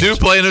guys that do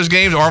play in those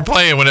games aren't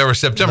playing whenever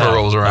September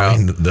rolls around. I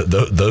mean,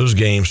 those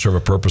games serve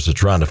a purpose of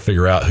trying to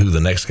figure out who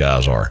the next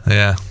guys are.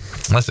 Yeah.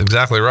 That's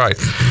exactly right.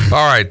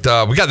 All right,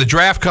 we got the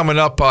draft coming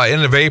up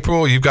end of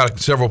April. You've got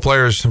several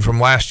players from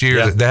last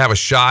year that have a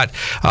shot.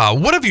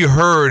 What have you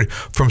heard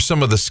from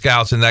some of the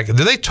scouts in that?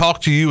 Do they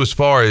talk to you as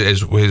far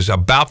as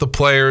about the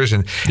players,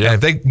 and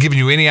have they given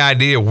you any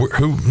idea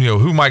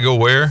who might go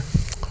where?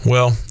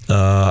 Well,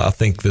 I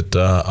think that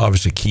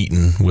obviously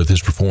Keaton, with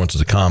his performance at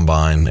the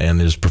combine and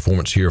his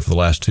performance here for the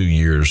last 2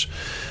 years,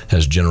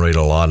 has generated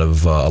a lot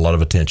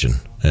of attention.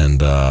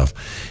 And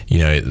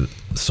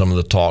some of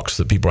the talks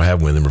that people are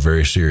having with him are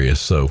very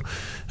serious. So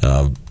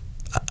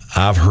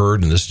I've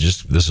heard, and this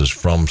is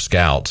from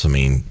scouts. I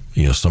mean,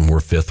 somewhere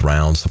 5th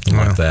round, something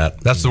like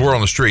that. That's the word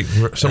on the street.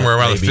 Somewhere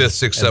around the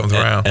 5th, 6th, 7th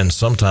round. And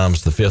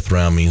sometimes the 5th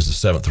round means the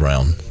 7th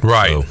round.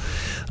 Right.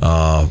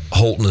 So,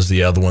 Holton is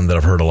the other one that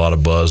I've heard a lot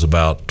of buzz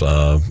about.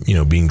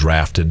 Being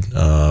drafted.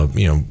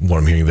 What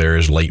I'm hearing there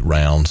is late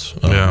rounds,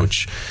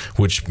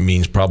 which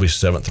means probably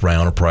 7th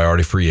round or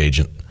priority free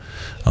agent.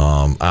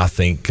 I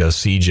think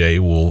CJ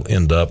will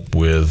end up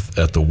with,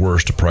 at the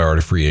worst, a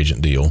priority free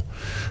agent deal.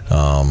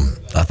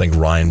 I think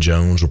Ryan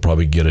Jones will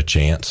probably get a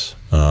chance.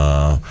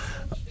 I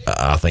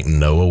think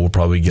Noah will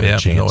probably get a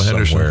chance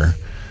somewhere.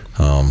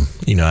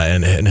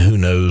 And who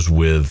knows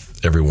with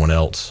everyone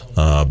else,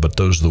 but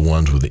those are the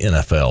ones with the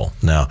NFL.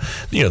 Now,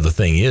 the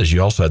thing is,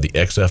 you also have the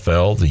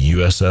XFL, the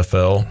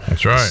USFL,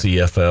 that's right, the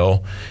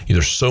CFL.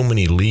 There's so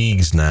many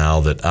leagues now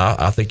that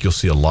I think you'll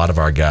see a lot of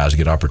our guys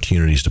get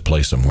opportunities to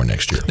play somewhere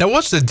next year. Now,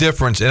 what's the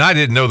difference? And I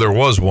didn't know there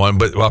was one,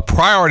 but a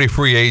priority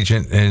free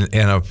agent and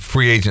a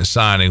free agent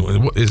signing,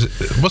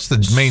 what's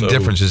the main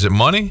difference? Is it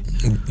money?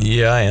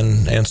 Yeah,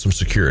 and some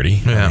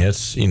security. Yeah. I mean,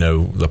 it's,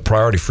 the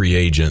priority free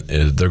agent,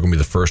 they're going to be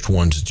the first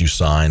ones that you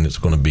sign. It's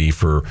going to be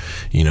for,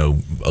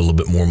 a little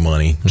bit more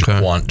money. Okay.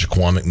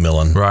 Jaquan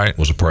McMillan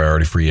was a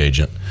priority free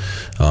agent.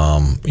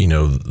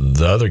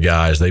 The other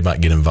guys, they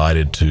might get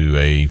invited to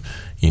a,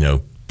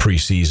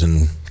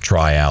 preseason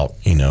tryout,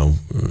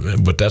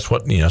 but that's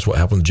what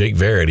happened with Jake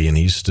Verity, and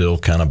he's still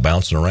kind of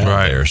bouncing around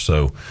there.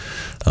 So,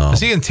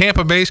 is he in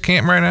Tampa Bay's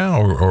camp right now,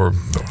 or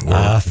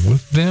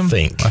with them?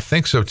 I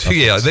think so too.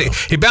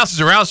 He bounces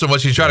around so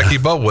much you try to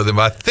keep up with him.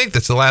 But I think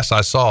that's the last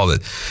I saw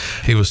that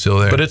he was still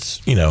there. But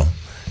it's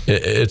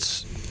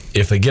it's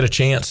if they get a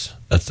chance,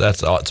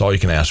 that's all you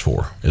can ask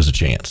for is a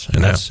chance,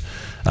 and that's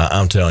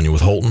I'm telling you,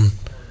 with Holton,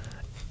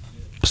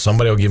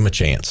 somebody will give him a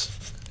chance,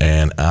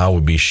 and I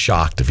would be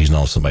shocked if he's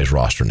not on somebody's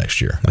roster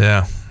next year.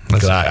 Yeah.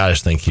 Because I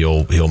just think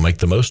he'll make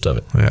the most of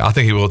it. Yeah, I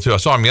think he will too. I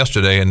saw him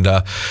yesterday, and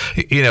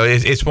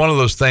it's one of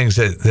those things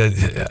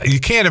that you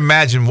can't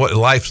imagine what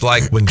life's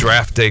like when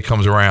draft day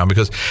comes around.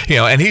 Because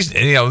and he's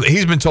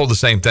been told the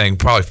same thing,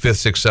 probably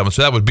 5th, 6th, 7th.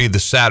 So that would be the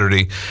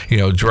Saturday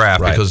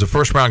draft, because the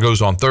first round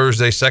goes on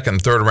Thursday, second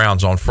and third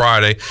rounds on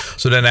Friday.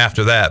 So then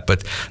after that,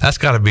 but that's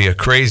got to be a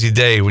crazy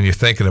day when you're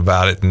thinking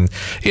about it, and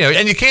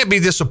and you can't be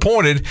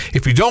disappointed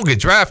if you don't get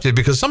drafted,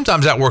 because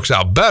sometimes that works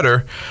out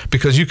better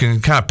because you can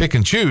kind of pick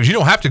and choose. You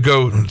don't have to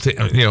go,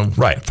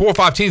 right. 4 or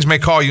 5 teams may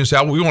call you and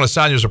say, we want to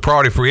sign you as a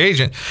priority free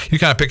agent. You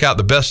kind of pick out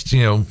the best,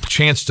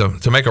 chance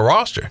to make a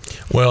roster.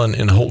 Well,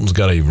 and Holton's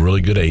got a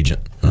really good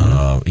agent.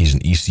 He's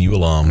an ECU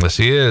alum. Yes,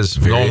 he is.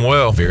 Going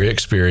well. Very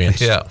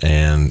experienced. Yeah.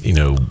 And,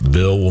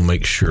 Bill will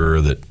make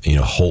sure that,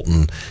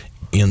 Holton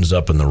ends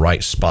up in the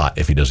right spot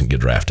if he doesn't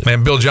get drafted.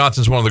 Man, Bill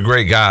Johnson's one of the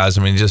great guys.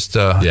 I mean,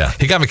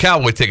 he got me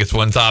Cowboy tickets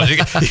one time. You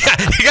got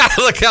to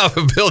look out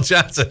for Bill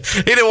Johnson.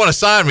 He didn't want to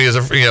sign me as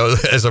a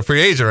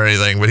free agent or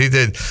anything, but he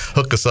did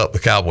hook us up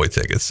with Cowboy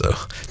tickets. So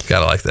you got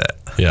to like that.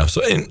 Yeah.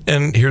 So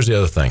and here's the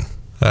other thing.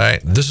 All right,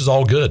 this is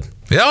all good.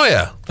 Yeah, oh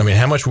yeah. I mean,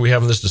 how much were we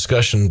having this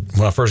discussion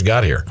when I first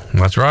got here?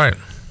 That's right.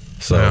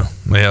 So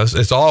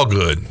it's all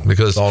good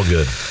because it's all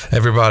good.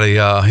 Everybody,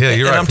 you're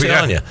right. I'm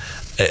telling you.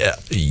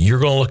 You're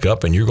going to look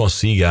up and you're going to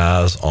see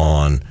guys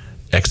on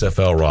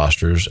XFL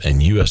rosters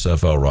and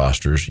USFL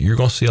rosters. You're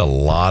going to see a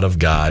lot of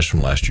guys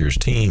from last year's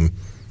team,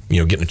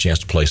 getting a chance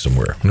to play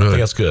somewhere. I think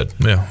that's good.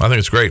 Yeah, I think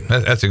it's great.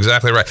 That's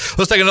exactly right.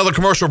 Let's take another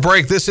commercial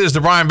break. This is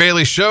the Brian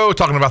Bailey Show,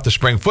 talking about the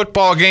spring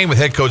football game with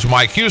head coach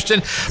Mike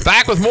Houston.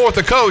 Back with more with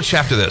the coach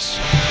after this.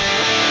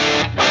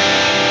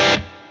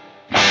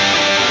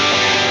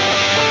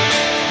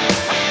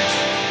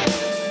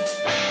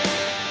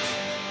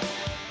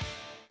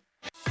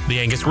 The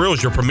Angus Grill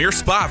is your premier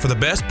spot for the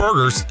best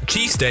burgers,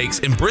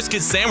 cheesesteaks, and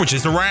brisket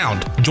sandwiches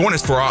around. Join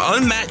us for our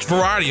unmatched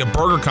variety of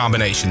burger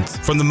combinations,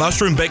 from the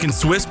mushroom bacon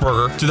Swiss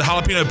burger to the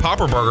jalapeno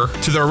popper burger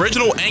to the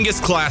original Angus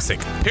classic.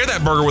 Pair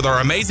that burger with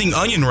our amazing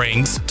onion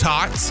rings,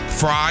 tots,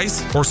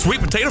 fries, or sweet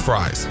potato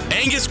fries.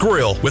 Angus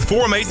Grill, with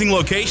 4 amazing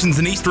locations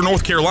in eastern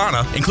North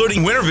Carolina,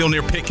 including Winterville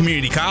near Pitt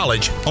Community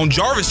College, on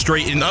Jarvis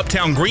Street in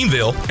uptown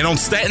Greenville, and on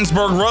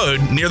Statensburg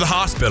Road near the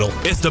hospital.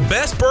 It's the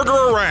best burger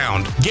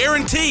around,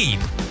 guaranteed.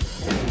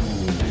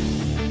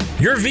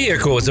 Your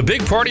vehicle is a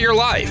big part of your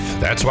life.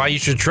 That's why you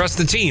should trust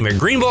the team at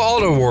Greenville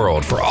Auto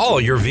World for all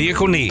your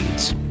vehicle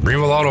needs.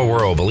 Greenville Auto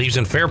World believes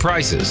in fair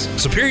prices,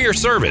 superior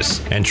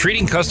service, and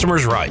treating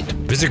customers right.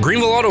 Visit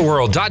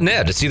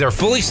GreenvilleAutoWorld.net to see their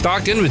fully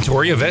stocked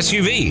inventory of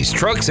SUVs,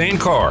 trucks, and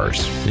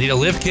cars. Need a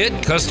lift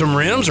kit, custom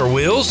rims, or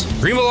wheels?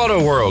 Greenville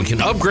Auto World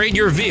can upgrade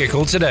your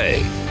vehicle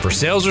today. For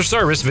sales or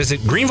service,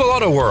 visit Greenville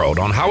Auto World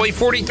on Highway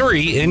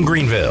 43 in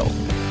Greenville.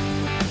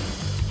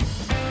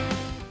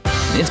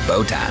 It's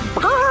bow time.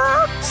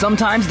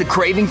 Sometimes the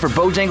craving for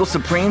Bojangles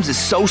Supremes is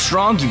so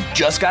strong you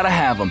just gotta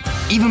have them.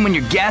 Even when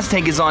your gas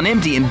tank is on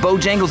empty and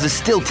Bojangles is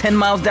still 10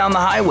 miles down the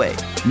highway.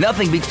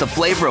 Nothing beats the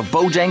flavor of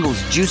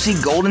Bojangles Juicy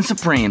Golden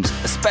Supremes,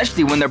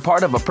 especially when they're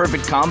part of a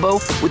perfect combo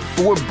with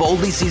 4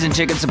 boldly seasoned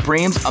chicken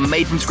Supremes, a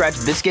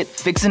made-from-scratch biscuit,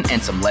 fixin',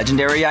 and some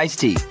legendary iced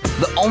tea.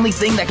 The only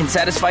thing that can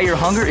satisfy your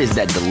hunger is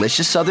that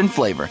delicious southern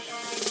flavor.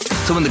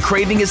 So when the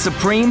craving is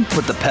supreme,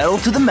 put the pedal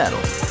to the metal.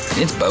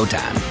 It's bow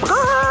time.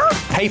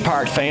 Hey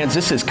Pirate fans,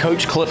 this is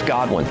Coach Cliff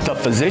Godwin. The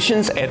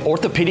physicians at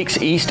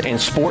Orthopedics East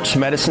and Sports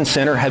Medicine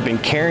Center have been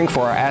caring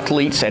for our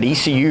athletes at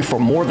ECU for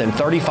more than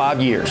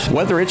 35 years.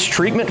 Whether it's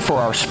treatment for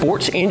our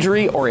sports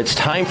injury or it's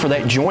time for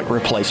that joint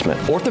replacement,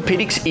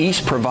 Orthopedics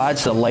East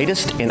provides the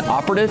latest in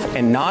operative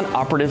and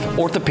non-operative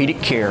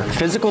orthopedic care,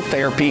 physical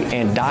therapy,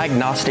 and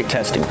diagnostic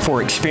testing.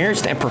 For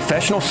experienced and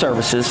professional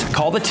services,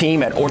 call the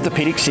team at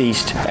Orthopedics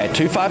East at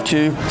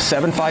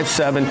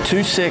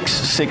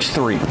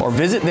 252-757-2663 or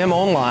visit them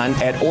online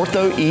at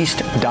orthoeast.com.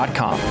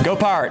 Go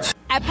Pirates!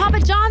 At Papa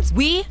John's,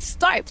 we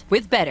start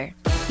with better.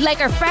 Like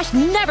our fresh,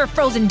 never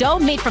frozen dough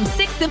made from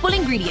 6 simple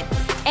ingredients.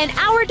 And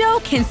our dough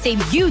can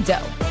save you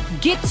dough.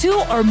 Get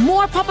 2 or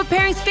more Papa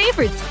Pairings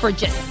favorites for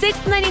just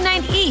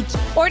 $6.99 each.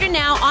 Order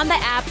now on the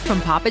app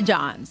from Papa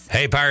John's.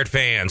 Hey, Pirate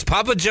fans,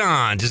 Papa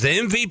John's is the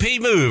MVP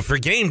move for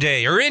game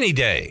day or any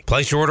day.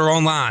 Place your order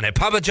online at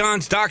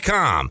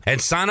papajohns.com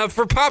and sign up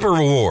for Papa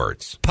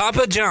Rewards.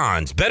 Papa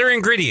John's, better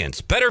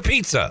ingredients, better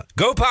pizza.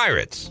 Go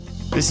Pirates!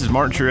 This is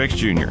Martin Truex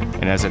Jr.,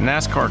 and as a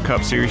NASCAR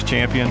Cup Series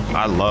champion,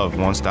 I love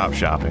one-stop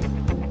shopping.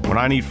 When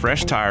I need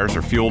fresh tires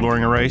or fuel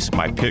during a race,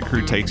 my pit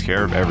crew takes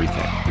care of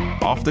everything.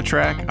 Off the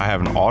track, I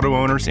have an Auto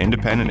Owners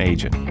independent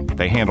agent.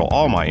 They handle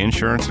all my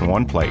insurance in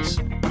one place: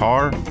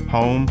 car,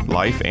 home,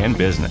 life, and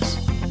business.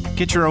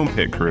 Get your own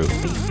pit crew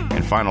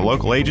and find a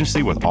local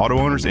agency with Auto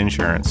Owners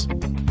Insurance.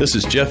 This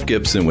is Jeff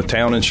Gibson with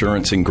Town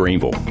Insurance in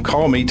Greenville.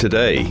 Call me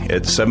today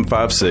at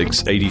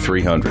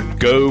 756-8300.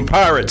 Go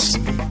Pirates!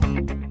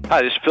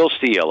 Hi, this is Phil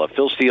Steele of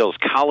Phil Steele's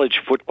College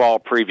Football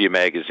Preview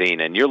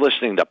Magazine, and you're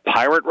listening to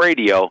Pirate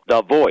Radio,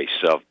 the voice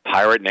of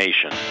Pirate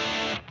Nation.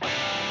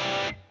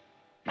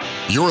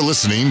 You're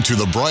listening to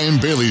The Brian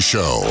Bailey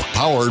Show,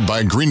 powered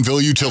by Greenville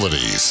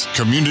Utilities.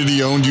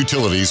 Community-owned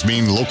utilities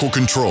mean local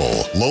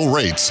control, low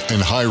rates,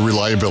 and high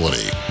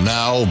reliability.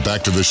 Now,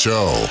 back to the show.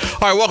 All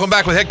right, welcome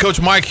back with head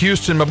coach Mike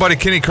Houston. My buddy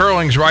Kenny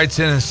Curlings writes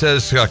in and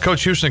says,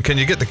 Coach Houston, can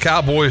you get the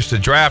Cowboys to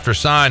draft or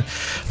sign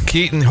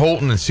Keaton,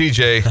 Holton, and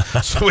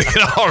CJ so we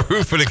can all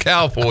root for the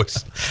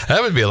Cowboys?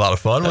 That would be a lot of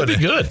fun,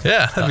 wouldn't it? That'd be good.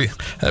 Yeah, that'd be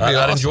I'd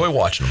awesome. enjoy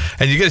watching them.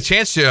 And you get a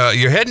chance,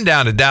 you're heading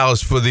down to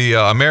Dallas for the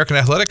American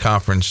Athletic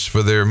Conference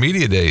for their media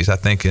Media Days, I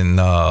think, in,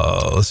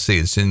 let's see,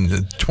 it's in the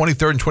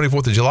 23rd and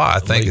 24th of July, I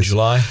think. Late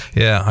July?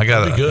 Yeah, I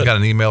got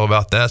an email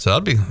about that, so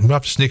we'll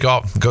have to sneak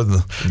off and go to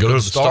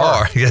the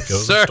Star. Yes, go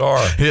to sir. The Star.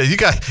 Yeah,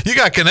 you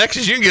got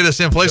connections. You can get us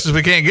in places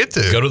we can't get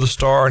to. Go to the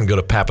Star and go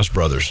to Pappas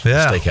Brothers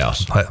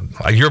Steakhouse.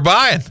 You're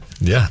buying.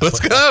 Yeah. Let's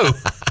go.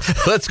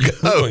 Let's go.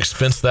 We'll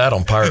expense that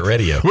on Pirate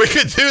Radio. We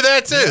could do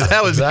that too.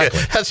 Yeah,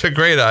 that's a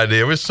great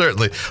idea. We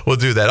certainly will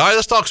do that. All right,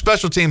 let's talk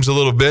special teams a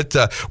little bit.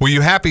 Were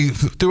you happy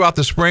throughout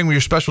the spring with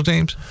your special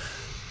teams?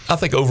 I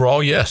think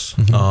overall, yes.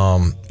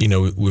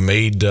 Mm-hmm. We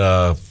made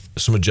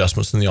some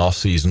adjustments in the off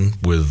season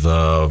with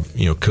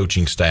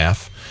coaching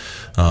staff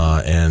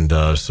and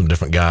some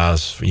different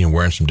guys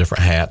wearing some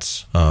different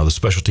hats. The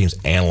special teams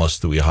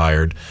analyst that we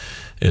hired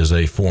is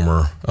a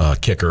former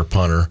kicker,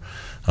 punter.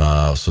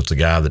 So it's a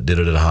guy that did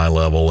it at a high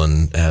level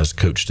and has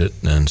coached it,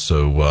 and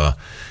so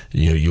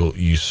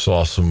you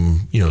saw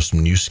some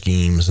new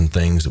schemes and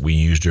things that we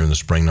used during the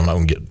spring. I'm not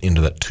going to get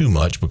into that too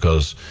much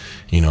because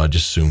I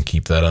just soon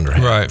keep that under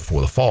hand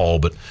before the fall.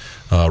 But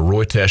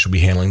Roy Tesh will be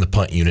handling the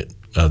punt unit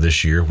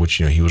this year, which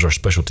he was our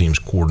special teams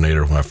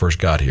coordinator when I first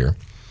got here.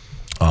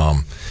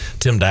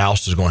 Tim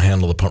Doust is going to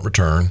handle the punt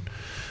return.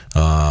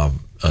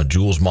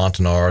 Jules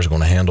Montanar is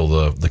going to handle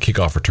the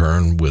kickoff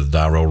return with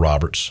Dyrell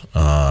Roberts,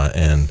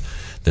 and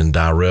then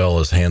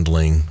Dyrell is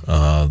handling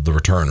the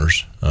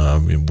returners.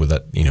 With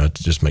that, it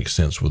just makes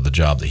sense with the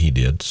job that he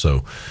did.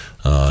 So,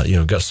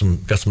 got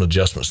some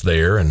adjustments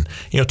there, and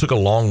took a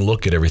long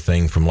look at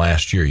everything from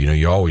last year.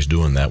 You're always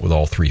doing that with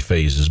all three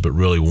phases, but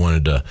really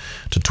wanted to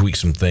tweak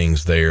some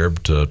things there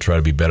to try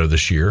to be better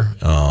this year.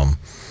 I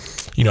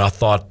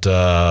thought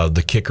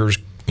the kickers.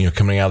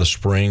 Coming out of the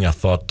spring, I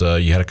thought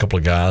you had a couple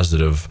of guys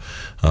that have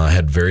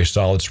had very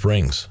solid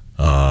springs.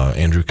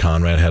 Andrew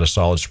Conrad had a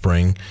solid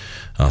spring.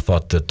 I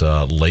thought that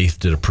Lath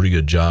did a pretty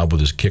good job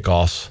with his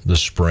kickoffs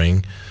this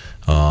spring.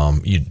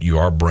 You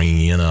are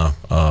bringing in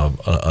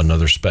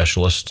another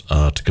specialist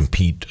to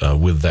compete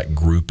with that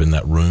group in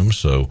that room.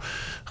 So,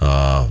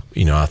 I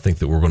think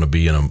that we're going to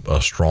be in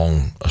a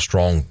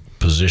strong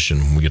position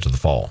when we get to the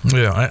fall.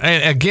 Yeah,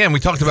 and again, we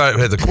talked about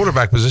it at the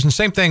quarterback position.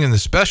 Same thing in the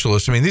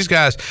specialist. I mean, these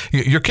guys,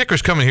 your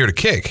kicker's coming here to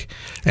kick,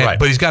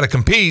 but he's got to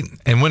compete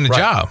and win the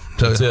job.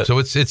 So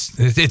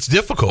it's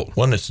difficult.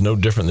 One, it's no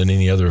different than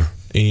any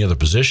other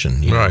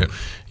position. Right.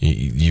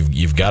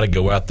 You've got to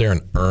go out there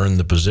and earn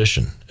the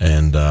position,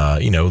 and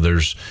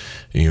there's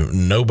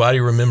nobody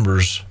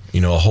remembers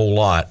a whole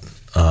lot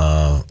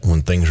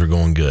when things are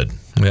going good.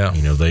 Yeah.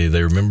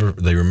 They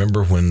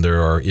remember when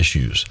there are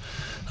issues.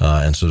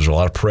 And so there's a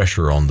lot of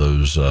pressure on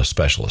those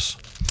specialists.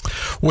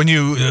 When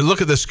you look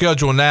at the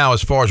schedule now,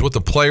 as far as what the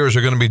players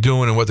are going to be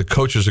doing and what the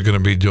coaches are going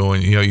to be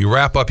doing, you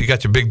wrap up. You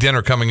got your big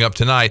dinner coming up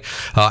tonight.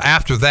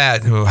 After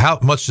that, how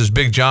much does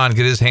Big John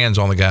get his hands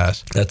on the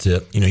guys? That's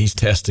it. He's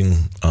testing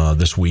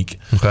this week.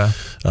 Okay,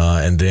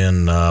 and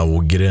then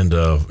we'll get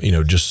into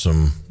just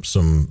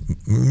some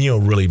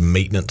really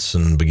maintenance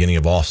and beginning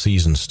of off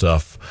season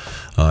stuff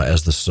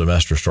as the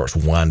semester starts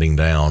winding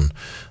down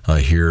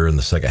here in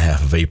the second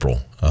half of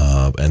April,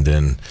 and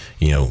then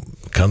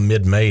come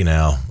mid-May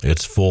now,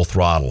 it's full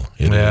throttle.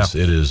 It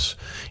is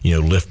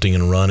lifting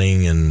and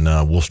running, and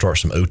we'll start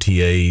some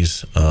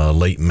OTAs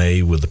late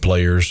May with the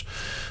players.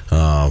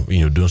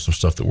 Doing some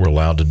stuff that we're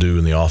allowed to do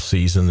in the off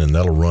season, and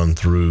that'll run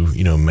through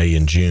May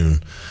and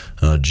June.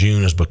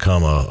 June has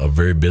become a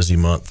very busy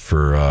month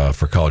for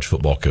college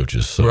football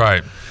coaches. So,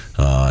 right.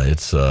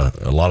 It's a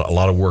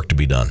lot of work to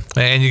be done.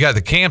 And you got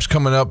the camps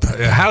coming up.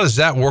 How does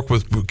that work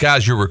with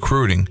guys you're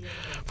recruiting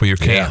for your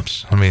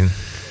camps? I mean,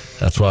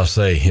 that's why I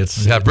say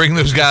it's got to bring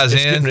those guys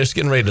in. It's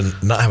getting ready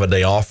to not have a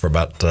day off for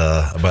about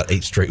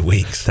 8 straight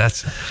weeks.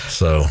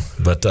 We'll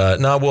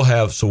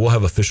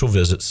have official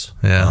visits.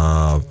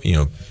 Yeah.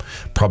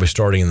 Probably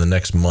starting in the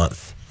next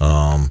month,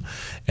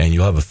 and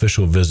you'll have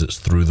official visits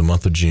through the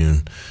month of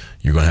June.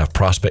 You're going to have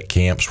prospect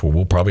camps where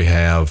we'll probably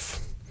have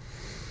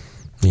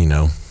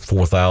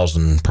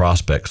 4,000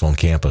 prospects on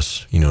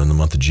campus, in the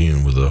month of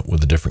June with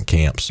the different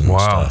camps and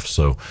stuff.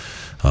 So,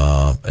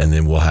 and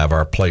then we'll have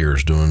our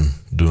players doing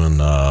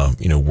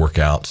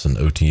workouts and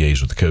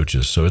OTAs with the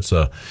coaches. So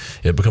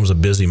it becomes a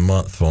busy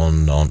month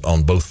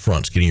on both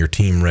fronts, getting your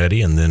team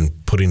ready and then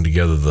putting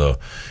together the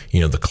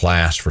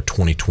class for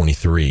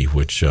 2023,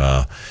 which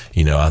I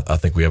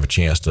think we have a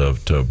chance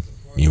to.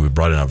 We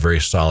brought in a very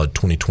solid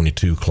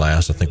 2022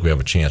 class. I think we have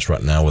a chance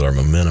right now with our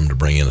momentum to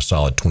bring in a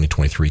solid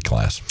 2023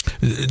 class.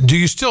 Do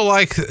you still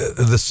like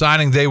the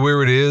signing day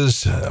where it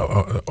is,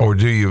 or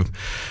do you?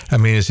 I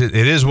mean, it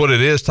is what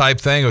it is type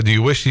thing, or do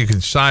you wish you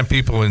could sign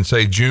people in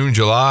say June,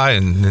 July,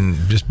 and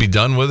just be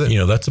done with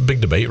it? That's a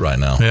big debate right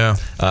now. Yeah,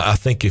 I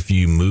think if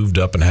you moved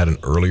up and had an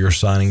earlier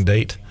signing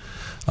date,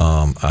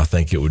 I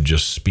think it would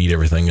just speed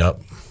everything up.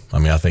 I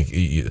mean, I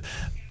think.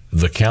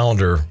 The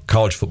calendar,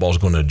 college football is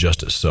going to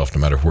adjust itself no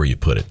matter where you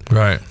put it.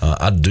 Right.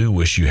 I do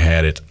wish you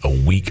had it a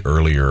week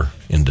earlier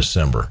in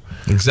December.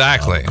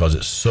 Exactly. Because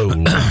it's so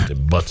late.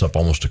 It butts up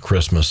almost to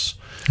Christmas.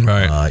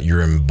 Right.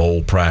 You're in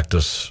bowl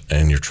practice,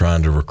 and you're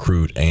trying to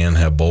recruit and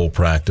have bowl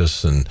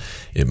practice, and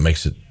it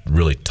makes it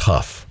really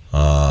tough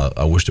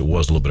I wished it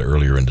was a little bit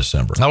earlier in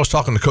December. I was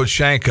talking to Coach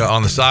Shank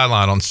on the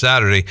sideline on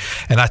Saturday,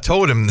 and I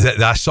told him that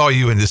I saw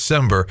you in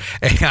December,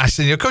 and I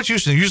said, Coach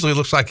Houston usually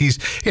looks like he's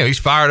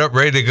fired up,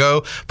 ready to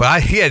go,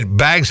 but he had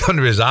bags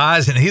under his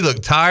eyes, and he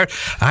looked tired.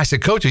 I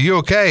said, Coach, are you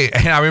okay?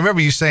 And I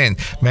remember you saying,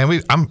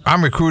 man,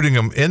 I'm recruiting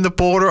him in the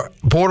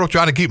portal,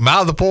 trying to keep him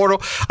out of the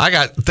portal. I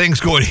got things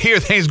going here,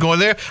 things going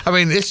there. I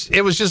mean,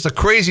 it was just a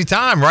crazy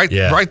time right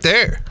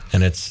there.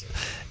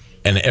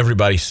 And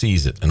everybody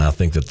sees it, and I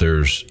think that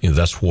there's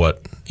that's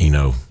what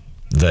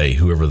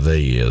whoever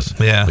they is,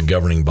 the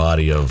governing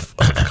body of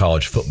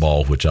college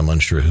football, which I'm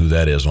unsure who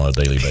that is on a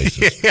daily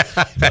basis.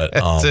 But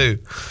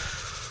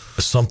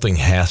something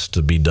has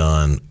to be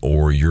done,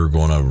 or you're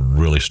going to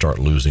really start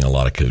losing a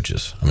lot of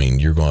coaches. I mean,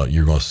 you're going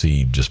to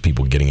see just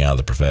people getting out of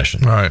the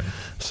profession. Right.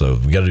 So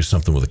we got to do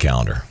something with the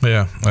calendar.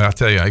 Yeah, I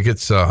tell you,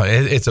 it's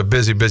a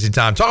busy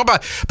time. Talk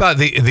about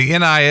the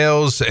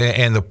NILs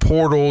and the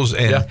portals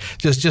and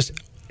just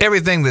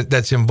everything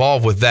that's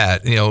involved with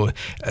that.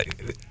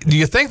 Do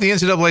you think the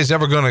NCAA is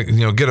ever going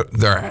to get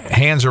their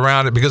hands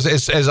around it?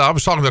 Because as I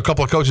was talking to a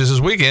couple of coaches this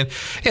weekend,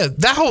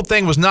 that whole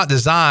thing was not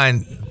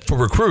designed for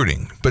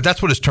recruiting, but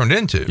that's what it's turned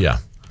into.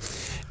 But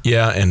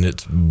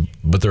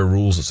there are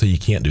rules that say you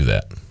can't do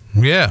that.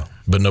 Yeah,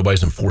 but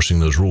nobody's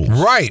enforcing those rules.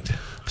 Right.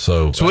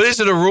 So is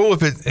it a rule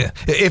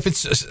if it's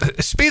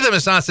speed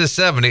limit sign says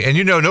 70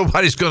 and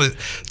nobody's going to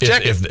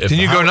check it? Then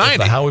you go 90. If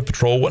the highway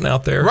patrol wasn't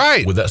out there,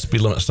 right, would that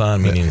speed limit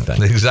sign mean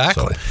anything?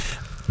 Exactly.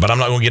 But I'm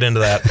not going to get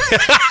into that.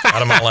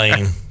 Out of my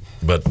lane.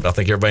 But I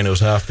think everybody knows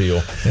how I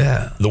feel.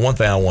 Yeah. The one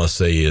thing I want to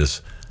say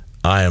is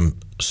I am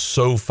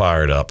so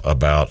fired up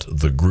about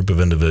the group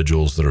of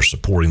individuals that are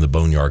supporting the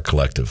Boneyard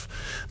Collective,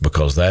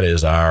 because that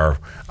is our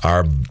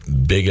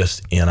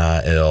biggest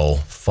NIL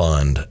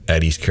fund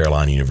at East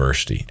Carolina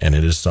University, and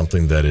it is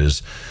something that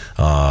has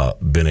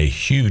been a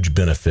huge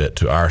benefit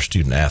to our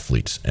student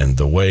athletes, and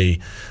the way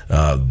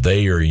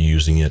they are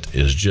using it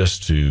is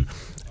just to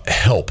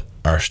help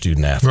our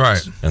student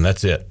athletes, right? And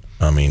that's it.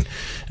 I mean,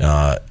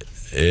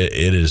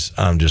 it is.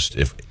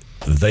 If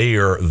they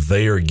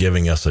are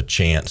giving us a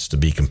chance to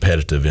be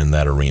competitive in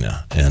that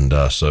arena. And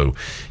so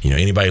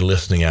anybody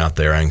listening out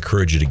there, I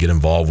encourage you to get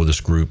involved with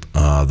this group.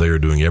 They are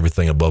doing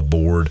everything above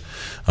board.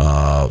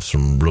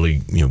 Some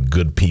really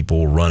good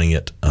people running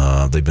it.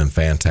 They've been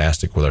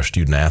fantastic with our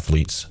student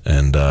athletes,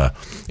 and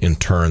in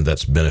turn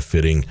that's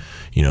benefiting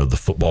the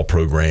football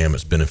program.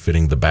 It's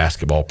benefiting the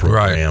basketball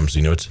programs.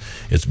 Right.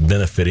 It's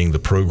benefiting the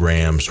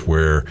programs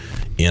where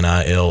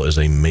NIL is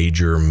a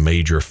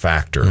major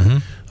factor. Mm-hmm.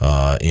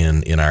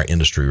 In our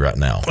industry right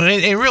now.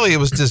 And really it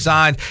was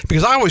designed,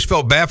 because I always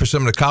felt bad for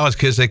some of the college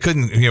kids. They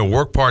couldn't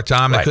work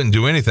part-time. Right. They couldn't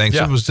do anything.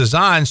 So it was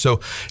designed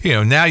so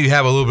now you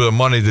have a little bit of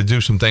money to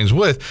do some things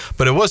with,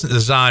 but it wasn't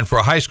designed for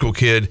a high school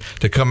kid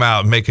to come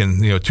out making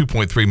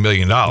 $2.3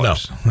 million. No.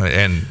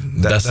 And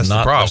that's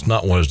the problem. That's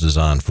not what it's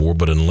designed for,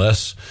 but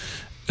unless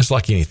it's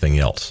like anything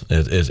else.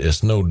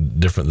 It's no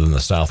different than the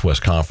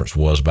Southwest Conference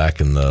was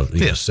back in the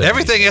 70s.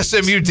 Everything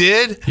SMU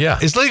did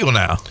is legal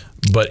now.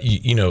 But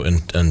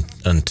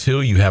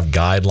until you have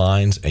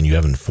guidelines and you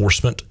have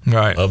enforcement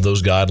of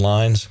those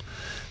guidelines,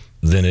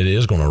 then it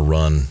is going to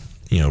run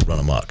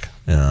amok.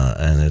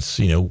 And it's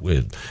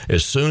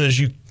as soon as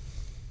you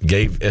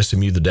gave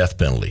SMU the death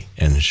penalty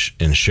and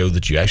showed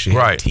that you actually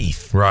had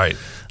teeth, nobody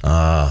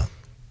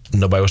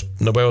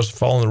was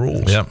following the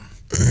rules. Yep.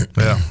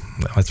 Yeah,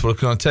 that's what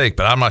it's going to take.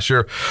 But I'm not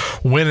sure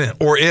when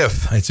or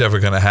if it's ever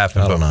going to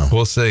happen. I don't know.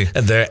 We'll see.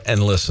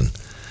 And listen,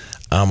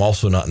 I'm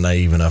also not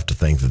naive enough to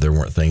think that there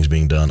weren't things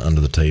being done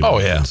under the table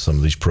in some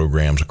of these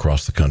programs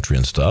across the country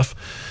and stuff.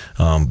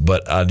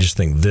 But I just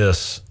think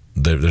there's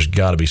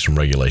got to be some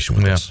regulation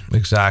with this.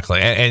 Exactly.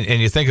 And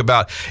you think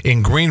about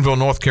in Greenville,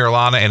 North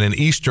Carolina, and in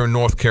Eastern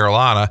North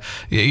Carolina,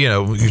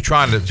 you're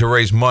trying to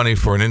raise money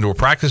for an indoor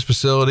practice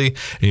facility,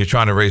 and you're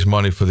trying to raise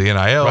money for the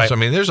NIL. Right. I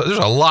mean, there's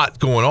a lot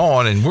going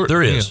on, and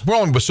we're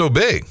only so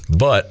big.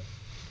 But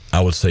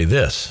I would say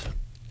this.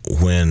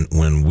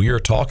 When we are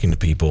talking to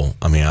people,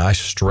 I mean, I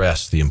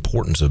stress the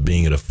importance of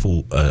being at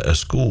a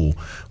school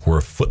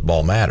where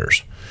football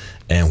matters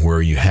and where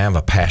you have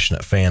a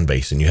passionate fan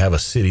base and you have a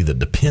city that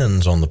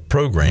depends on the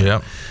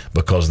program,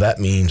 because that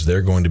means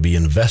they're going to be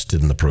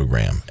invested in the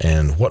program.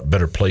 And what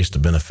better place to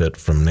benefit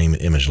from name,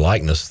 image,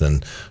 likeness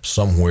than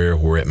somewhere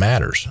where it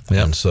matters?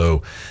 And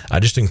so I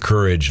just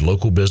encourage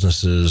local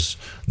businesses,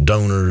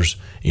 donors,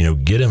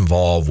 get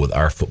involved with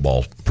our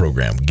football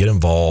program. Get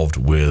involved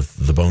with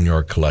the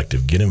Boneyard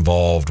Collective. Get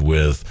involved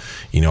with,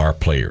 our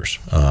players.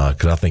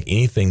 Because I think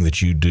anything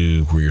that you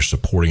do where you're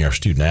supporting our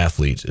student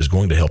athletes is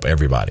going to help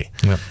everybody.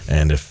 Yep.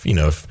 And if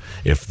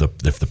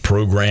the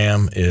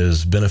program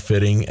is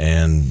benefiting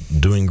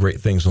and doing great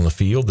things on the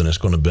field, then it's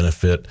going to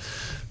benefit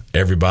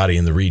everybody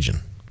in the region.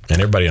 And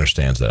everybody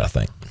understands that, I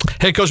think.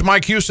 Hey, Coach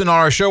Mike Houston on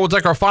our show. We'll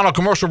take our final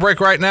commercial break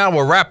right now.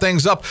 We'll wrap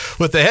things up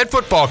with the head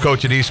football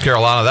coach at East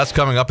Carolina. That's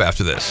coming up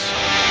after this.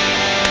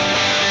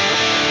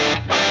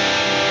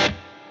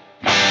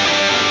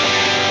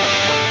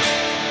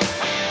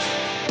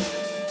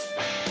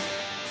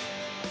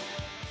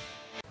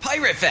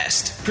 Pirate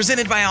Fest,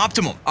 presented by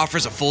Optimum,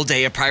 offers a full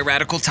day of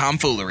piratical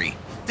tomfoolery.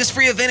 This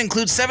free event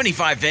includes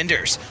 75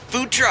 vendors,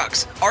 food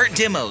trucks, art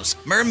demos,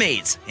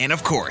 mermaids, and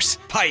of course,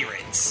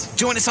 pirates.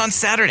 Join us on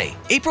Saturday,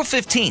 April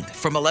 15th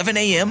from 11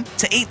 a.m.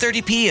 to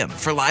 8:30 p.m.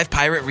 for live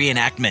pirate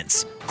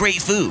reenactments,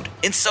 great food,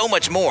 and so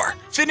much more.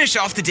 Finish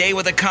off the day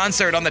with a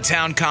concert on the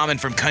town common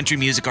from country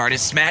music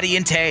artists Maddie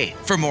and Tay.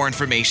 For more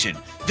information,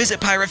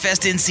 visit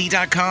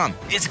piratefestnc.com.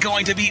 It's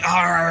going to be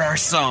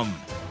awesome.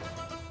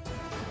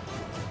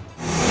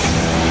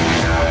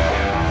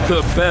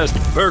 The best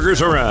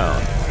burgers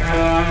around.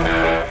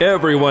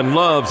 Everyone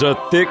loves a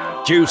thick,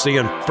 juicy,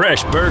 and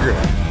fresh burger.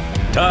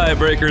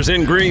 Tiebreakers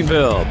in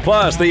Greenville,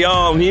 plus the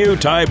all-new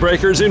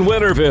Tiebreakers in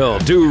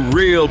Winterville, do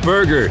real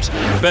burgers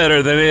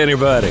better than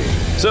anybody.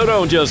 So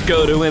don't just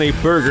go to any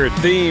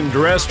burger-themed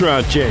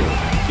restaurant chain.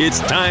 It's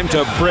time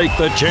to break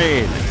the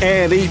chain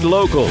and eat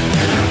local.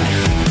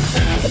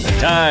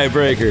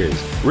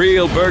 Tiebreakers,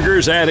 real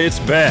burgers at its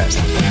best.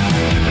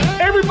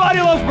 Everybody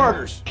loves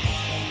burgers.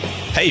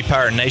 Hey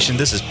Pirate Nation,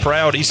 this is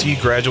proud ECU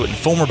graduate and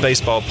former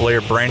baseball player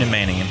Brandon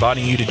Manning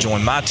inviting you to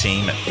join my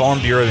team at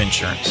Farm Bureau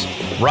Insurance.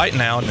 Right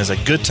now is a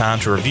good time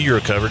to review your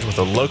coverage with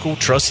a local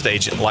trusted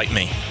agent like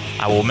me.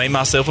 I will make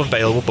myself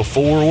available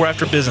before or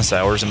after business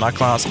hours, and my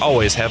clients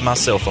always have my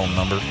cell phone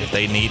number if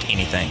they need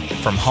anything.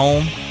 From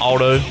home,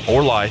 auto,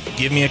 or life,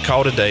 give me a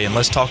call today and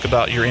let's talk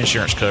about your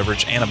insurance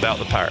coverage and about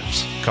the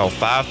Pirates. Call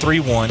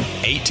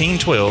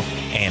 531-1812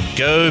 and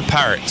go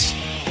Pirates!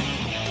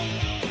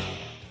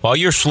 While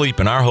you're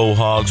sleeping, our whole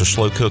hogs are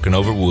slow cooking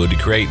over wood to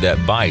create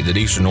that bite that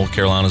Eastern North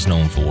Carolina is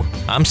known for.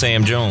 I'm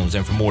Sam Jones,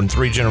 and for more than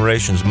 3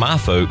 generations, my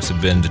folks have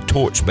been the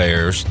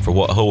torchbearers for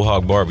what whole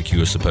hog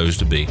barbecue is supposed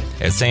to be.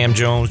 At Sam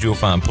Jones, you'll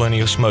find plenty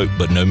of smoke,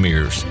 but no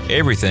mirrors.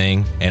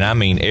 Everything, and I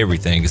mean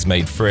everything, is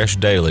made fresh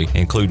daily,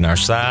 including our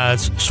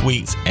sides,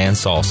 sweets, and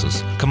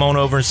sauces. Come on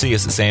over and see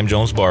us at Sam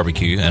Jones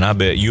Barbecue, and I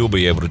bet you'll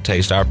be able to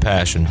taste our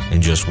passion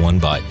in just one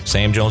bite.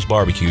 Sam Jones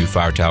Barbecue,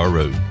 Fire Tower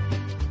Road.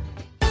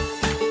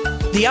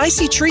 The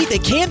icy treat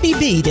that can't be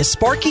beat is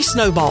Sparky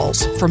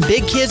Snowballs. From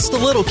big kids to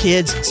little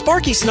kids,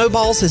 Sparky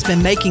Snowballs has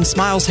been making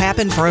smiles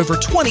happen for over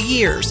 20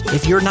 years.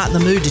 If you're not in the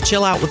mood to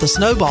chill out with a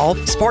snowball,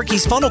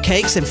 Sparky's funnel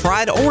cakes and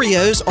fried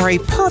Oreos are a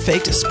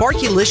perfect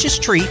Sparky-licious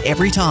treat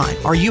every time.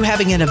 Are you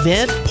having an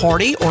event,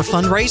 party, or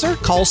fundraiser?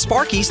 Call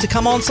Sparky's to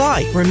come on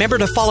site. Remember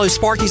to follow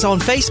Sparky's on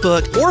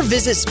Facebook or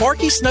visit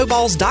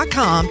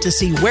SparkySnowballs.com to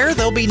see where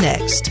they'll be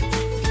next.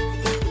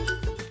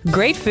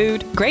 Great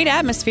food, great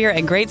atmosphere,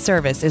 and great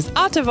service is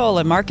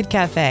Ottavola Market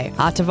Cafe.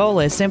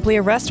 Ottavola is simply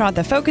a restaurant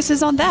that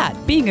focuses on that,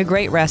 being a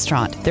great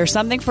restaurant. There's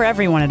something for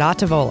everyone at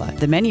Ottavola.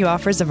 The menu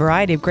offers a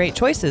variety of great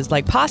choices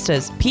like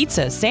pastas,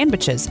 pizzas,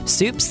 sandwiches,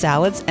 soups,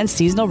 salads, and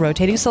seasonal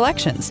rotating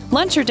selections.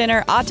 Lunch or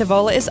dinner,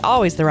 Ottavola is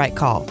always the right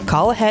call.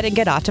 Call ahead and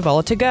get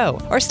Ottavola to go,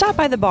 or stop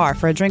by the bar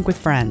for a drink with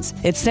friends.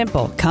 It's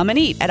simple. Come and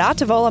eat at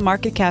Ottavola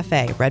Market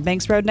Cafe, Red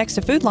Banks Road next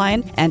to Food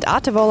Lion, and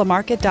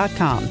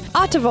OttavolaMarket.com.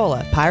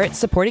 Ottavola, Pirates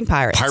supporting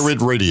Pirates.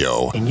 Pirate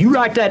Radio. And you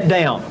write that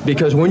down,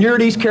 because when you're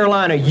at East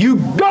Carolina, you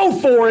go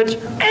for it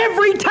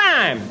every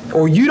time.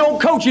 Or you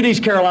don't coach at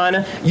East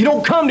Carolina, you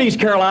don't come to East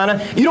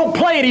Carolina, you don't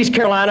play at East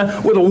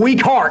Carolina with a weak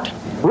heart.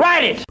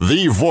 Write it!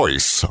 The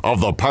voice of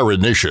the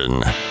Pirate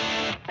Nation.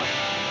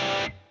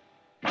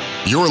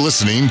 You're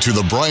listening to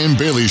The Brian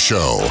Bailey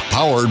Show,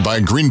 powered by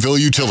Greenville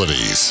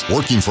Utilities,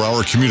 working for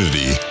our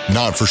community,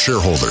 not for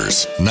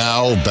shareholders.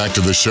 Now, back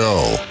to the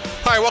show.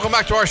 All right, welcome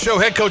back to our show.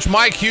 Head coach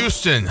Mike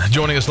Houston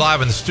joining us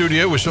live in the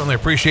studio. We certainly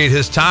appreciate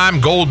his time.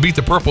 Gold beat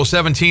the Purple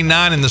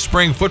 17-9 in the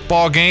spring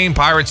football game.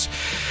 Pirates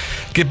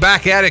get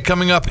back at it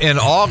coming up in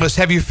August.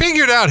 Have you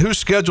figured out who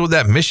scheduled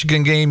that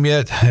Michigan game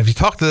yet? Have you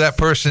talked to that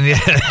person yet?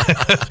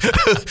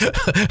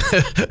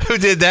 Who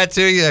did that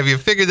to you? Have you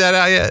figured that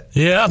out yet?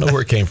 Yeah, I know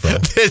where it came from.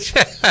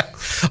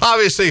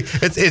 Obviously,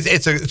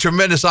 it's a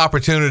tremendous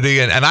opportunity,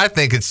 and I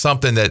think it's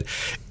something that,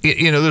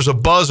 there's a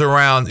buzz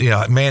around,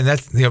 man,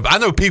 that's, I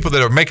know people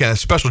that are making a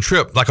special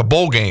trip, like a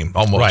bowl game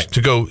almost,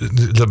 to go to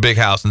the big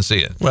house and see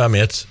it. Well, I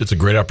mean, it's a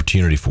great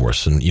opportunity for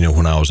us. And,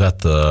 when I was at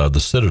the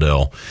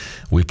Citadel,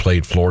 we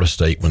played Florida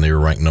State when they were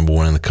ranked number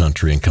 1 in the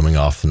country and coming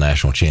off the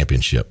national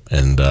championship.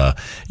 And,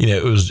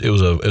 it was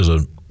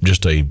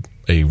just a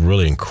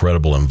really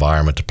incredible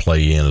environment to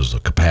play in. There's a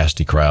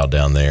capacity crowd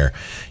down there.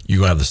 You're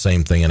going to have the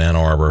same thing in Ann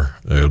Arbor.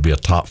 It'll be a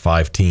top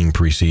 5 team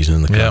preseason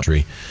in the country.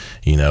 Yep.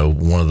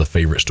 One of the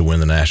favorites to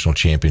win the national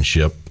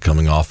championship,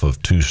 coming off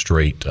of 2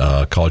 straight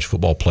college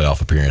football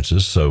playoff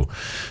appearances. So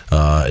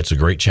it's a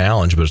great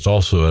challenge, but it's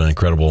also an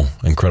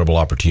incredible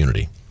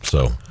opportunity.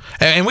 So.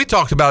 And we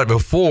talked about it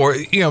before.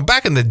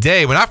 Back in the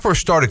day when I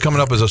first started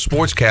coming up as a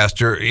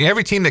sportscaster,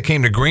 every team that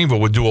came to Greenville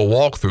would do a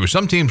walkthrough.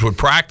 Some teams would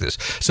practice.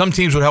 Some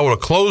teams would hold a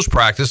closed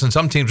practice, and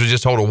some teams would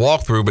just hold a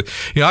walkthrough. But,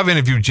 I've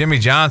interviewed Jimmy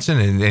Johnson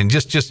and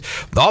just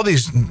all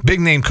these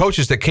big-name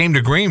coaches that came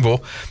to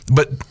Greenville.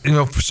 But,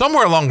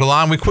 somewhere along the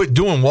line, we quit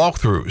doing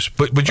walkthroughs.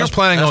 But you're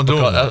planning on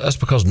doing that. That's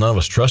because none of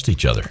us trust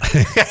each other.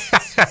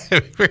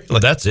 Really?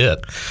 That's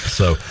it.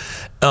 So,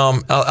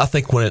 I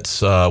think when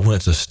it's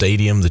a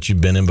stadium that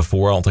you've been in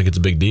before, I don't think it's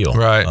a big deal.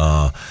 Right.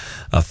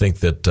 I think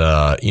that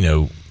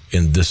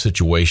in this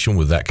situation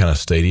with that kind of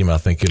stadium, I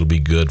think it'll be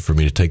good for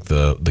me to take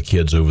the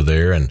kids over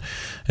there and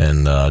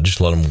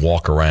just let them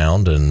walk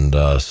around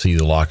and see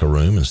the locker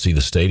room and see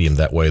the stadium.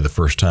 That way, the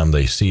first time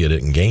they see it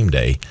in game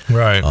day.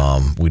 Right.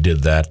 We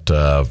did that,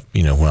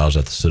 when I was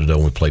at the Citadel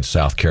and we played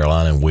South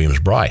Carolina and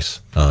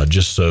Williams-Brice.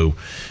 Just so,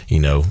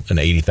 an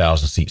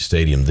 80,000 seat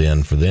stadium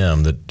then for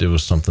them, that it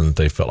was something that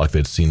they felt like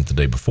they'd seen it the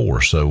day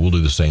before. So we'll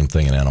do the same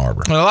thing in Ann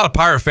Arbor. Well, a lot of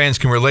Pirate fans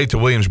can relate to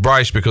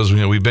Williams-Brice because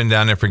we've been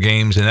down there for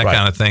games and that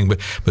kind of thing. But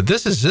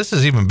this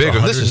is even bigger.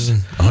 This is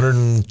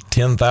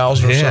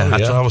 110,000 or so. Yeah,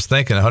 that's what I was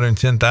thinking.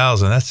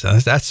 110,000.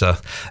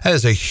 That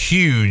is a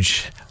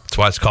huge. That's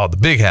why it's called the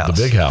Big House.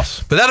 The Big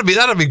House. But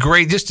that'll be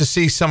great just to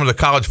see some of the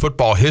college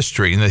football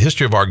history and the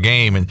history of our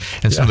game and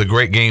some of the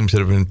great games that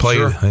have been played.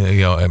 Sure.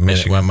 At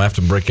Michigan. I might have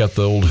to break out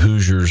the old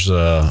Hoosiers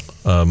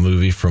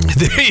movie from.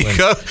 There you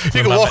go.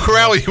 You can walk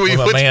around with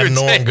your man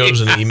Norm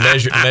goes and he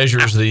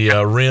measures the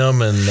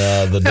rim and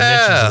the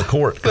dimensions of the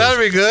court. That'd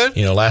be good.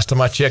 Last time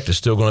I checked, it's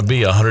still going to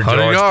be 100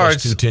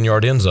 yards plus 2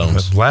 10-yard end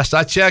zones. Last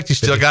I checked, you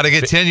still got to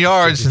get 10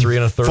 yards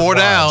and 4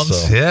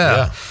 downs. So,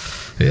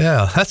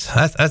 yeah,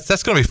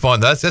 that's going to be fun.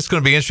 That's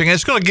going to be interesting. And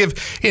it's going to give,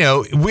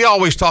 we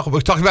always talked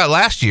about it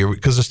last year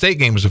because the state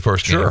game was the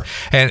first game.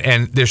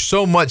 And there's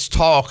so much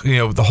talk,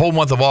 the whole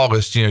month of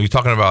August, you're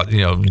talking about,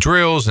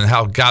 drills and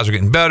how guys are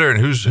getting better and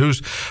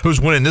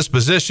who's winning this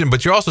position,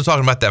 but you're also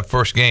talking about that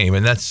first game,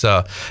 and that's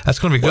going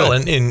to be good. Well,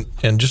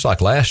 and just like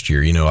last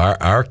year,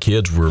 our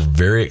kids were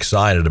very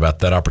excited about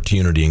that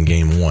opportunity in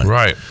game one.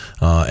 Right.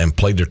 And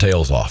played their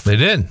tails off. They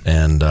did.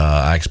 And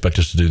I expect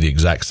us to do the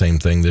exact same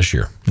thing this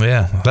year.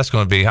 Yeah, that's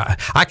going to be.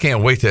 I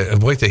can't wait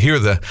to hear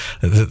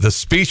the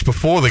speech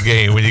before the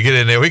game when you get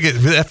in there. We get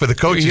that for the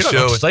coaches you don't show.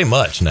 Have to say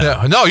much now.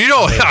 Yeah, no, you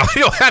don't.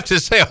 You don't have to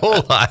say a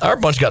whole lot. Our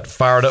bunch got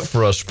fired up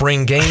for a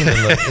spring game in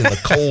the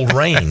cold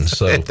rain.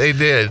 So they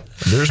did.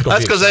 That's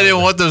because they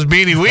didn't want those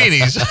beanie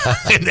weenies,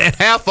 and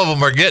half of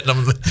them are getting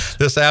them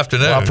this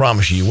afternoon. Well, I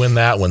promise you win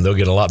that one, they'll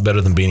get a lot better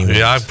than beanie weenies.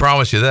 Yeah, I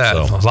promise you that.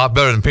 So. A lot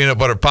better than peanut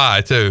butter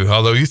pie too.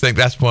 Although you think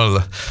that's one of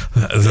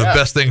the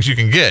best things you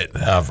can get.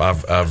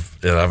 I've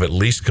at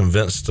least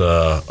convinced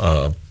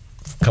a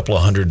couple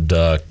of hundred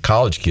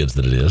college kids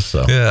that it is.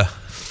 So yeah,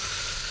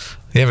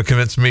 you haven't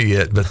convinced me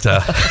yet, but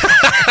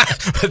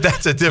but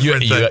that's a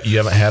different thing. You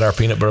haven't had our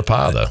peanut butter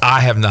pie though.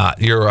 I have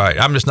not. You're right.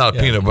 I'm just not a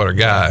peanut butter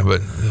guy.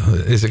 But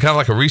is it kind of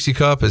like a Reese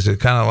cup? Is it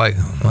kind of like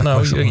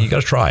no? You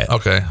got to try it.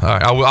 Okay, all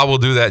right. I will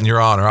do that in your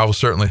honor. I will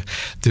certainly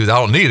do that. I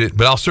don't need it,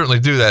 but I'll certainly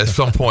do that at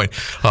some point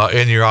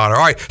in your honor.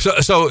 All right.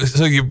 So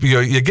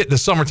you get the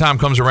summertime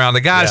comes around.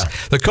 The guys,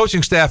 the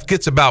coaching staff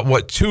gets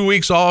about 2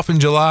 weeks off in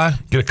July.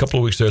 Get a couple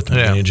of weeks there at the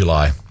beginning of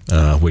July.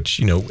 Which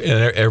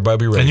everybody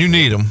be ready. And you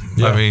need them.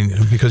 Yeah. I mean,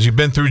 because you've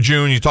been through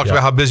June. You talked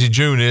about how busy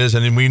June is,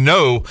 and then we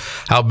know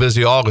how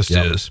busy August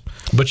is.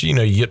 But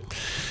you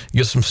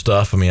get some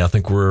stuff. I mean, I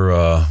think we're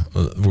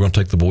going to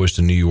take the boys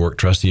to New York,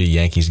 try to see a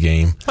Yankees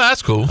game. Oh,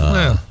 that's cool.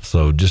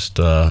 So just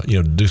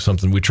do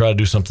something. We try to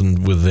do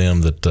something with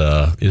them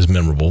that is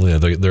memorable.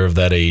 They're of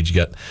that age. You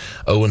got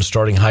Owen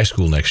starting high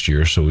school next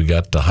year, so we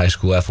got high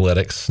school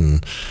athletics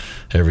and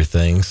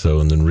everything. So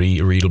and then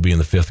Reed will be in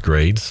the 5th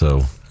grade.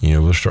 So.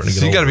 We're starting to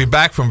get. So you got to be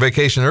back from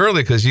vacation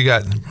early because you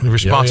got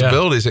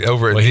responsibilities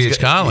over at G.H.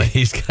 Conley.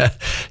 He's got,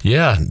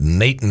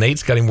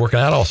 Nate's got him working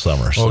out all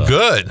summer. So. Oh,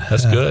 good.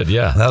 That's good.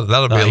 Yeah,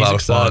 that'll be a lot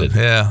of fun.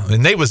 Yeah,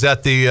 and Nate was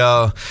at the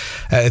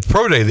at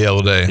Pro Day the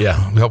other day. Yeah,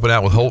 helping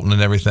out with Holton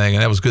and everything,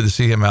 and that was good to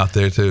see him out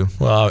there too.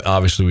 Well,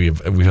 obviously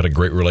we've had a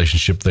great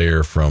relationship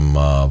there from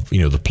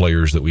the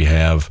players that we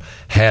have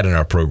had in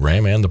our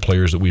program and the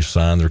players that we've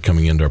signed. They're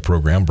coming into our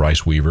program.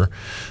 Bryce Weaver,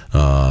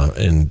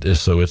 and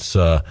so it's.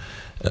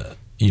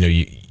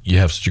 You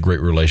have such a great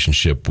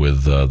relationship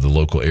with the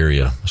local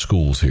area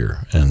schools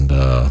here, and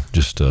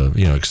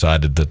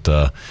excited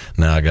that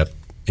now I got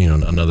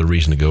another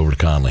reason to go over to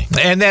Conley.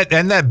 And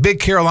that big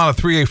Carolina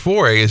 3A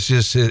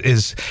 4A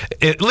is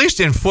at least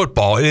in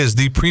football, it is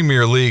the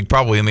premier league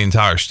probably in the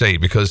entire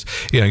state because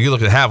you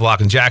look at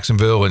Havelock and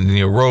Jacksonville and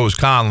Rose,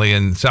 Conley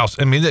and South.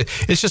 I mean,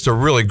 it's just a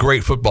really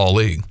great football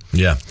league.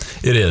 Yeah,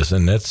 it is,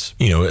 and that's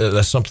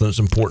something that's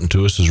important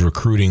to us is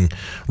recruiting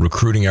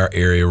our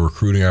area,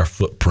 recruiting our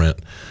footprint.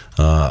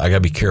 I got to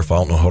be careful.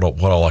 I don't know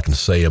what all I can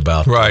say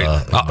about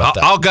right.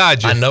 I'll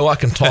guide you. I know I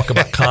can talk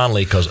about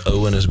Conley because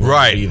Owen is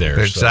going to be there.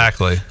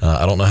 Exactly. So,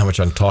 I don't know how much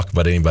I can talk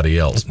about anybody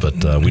else, but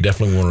we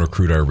definitely want to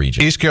recruit our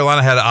region. East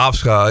Carolina had an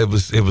ops guy. It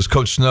was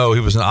Coach Snow. He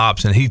was an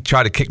ops, and he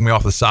tried to kick me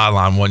off the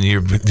sideline one year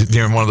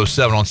during one of those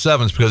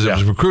 7-on-7s because it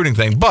was a recruiting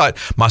thing. But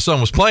my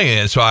son was playing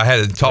it, so I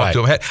had to talk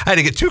to him. I had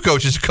to get 2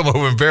 coaches to come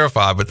over and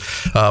verify. But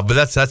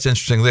that's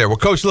interesting there. Well,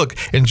 Coach, look,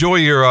 enjoy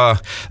your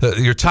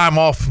time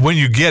off when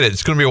you get it.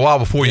 It's going to be a while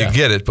before you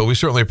get it, but we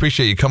certainly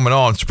appreciate you coming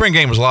on. Spring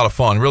game was a lot of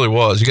fun. It really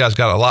was. You guys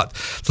got a lot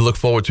to look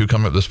forward to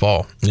coming up this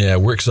fall. Yeah,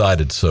 we're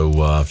excited.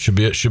 So should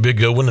be a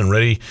good one,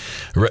 and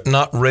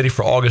not ready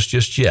for August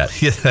just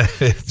yet. Yeah,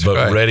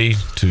 but ready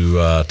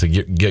to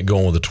get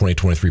going with the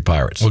 2023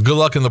 Pirates. Well, good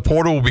luck in the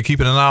portal. We'll be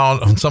keeping an eye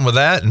on some of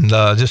that, and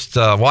just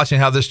watching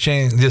how this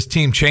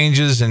team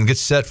changes and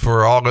gets set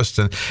for August.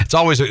 And it's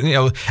always, and you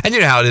know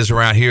how it is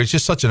around here. It's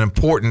just such an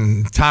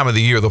important time of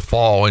the year, the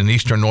fall in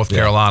Eastern North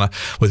Carolina,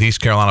 with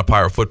East Carolina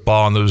Pirate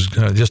football and those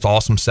just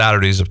awesome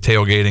Saturdays of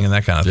tailgating and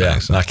that kind of thing.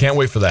 So, I can't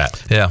wait for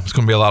that. Yeah, it's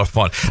going to be a lot of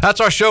fun. That's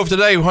our show for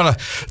today. We want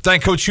to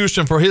thank Coach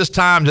Houston for his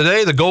time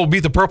today. The Gold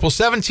beat the Purple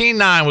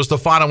 17-9 was the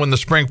final in the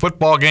spring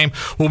football game.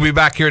 We'll be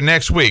back here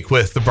next week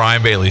with the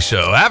Brian Bailey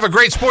Show. Have a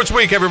great sports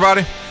week,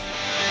 everybody.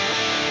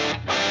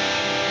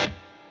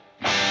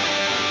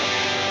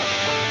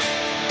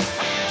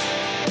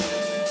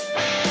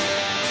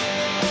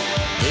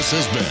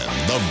 This has been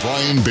the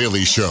Brian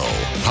Bailey Show,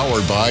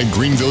 powered by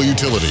Greenville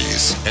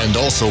Utilities, and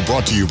also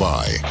brought to you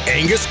by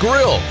Angus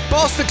Grill,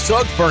 Bostic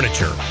Sugg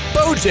Furniture,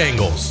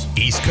 Bojangles,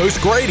 East Coast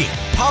Grading,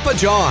 Papa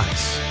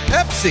John's,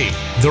 Pepsi,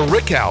 The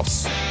Rick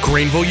House,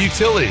 Greenville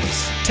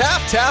Utilities,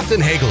 Taft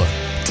and Hagler,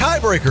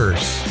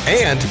 Tiebreakers,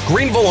 and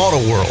Greenville Auto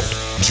World.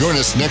 Join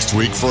us next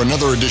week for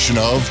another edition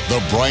of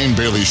the Brian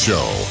Bailey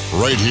Show,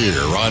 right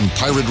here on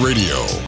Pirate Radio.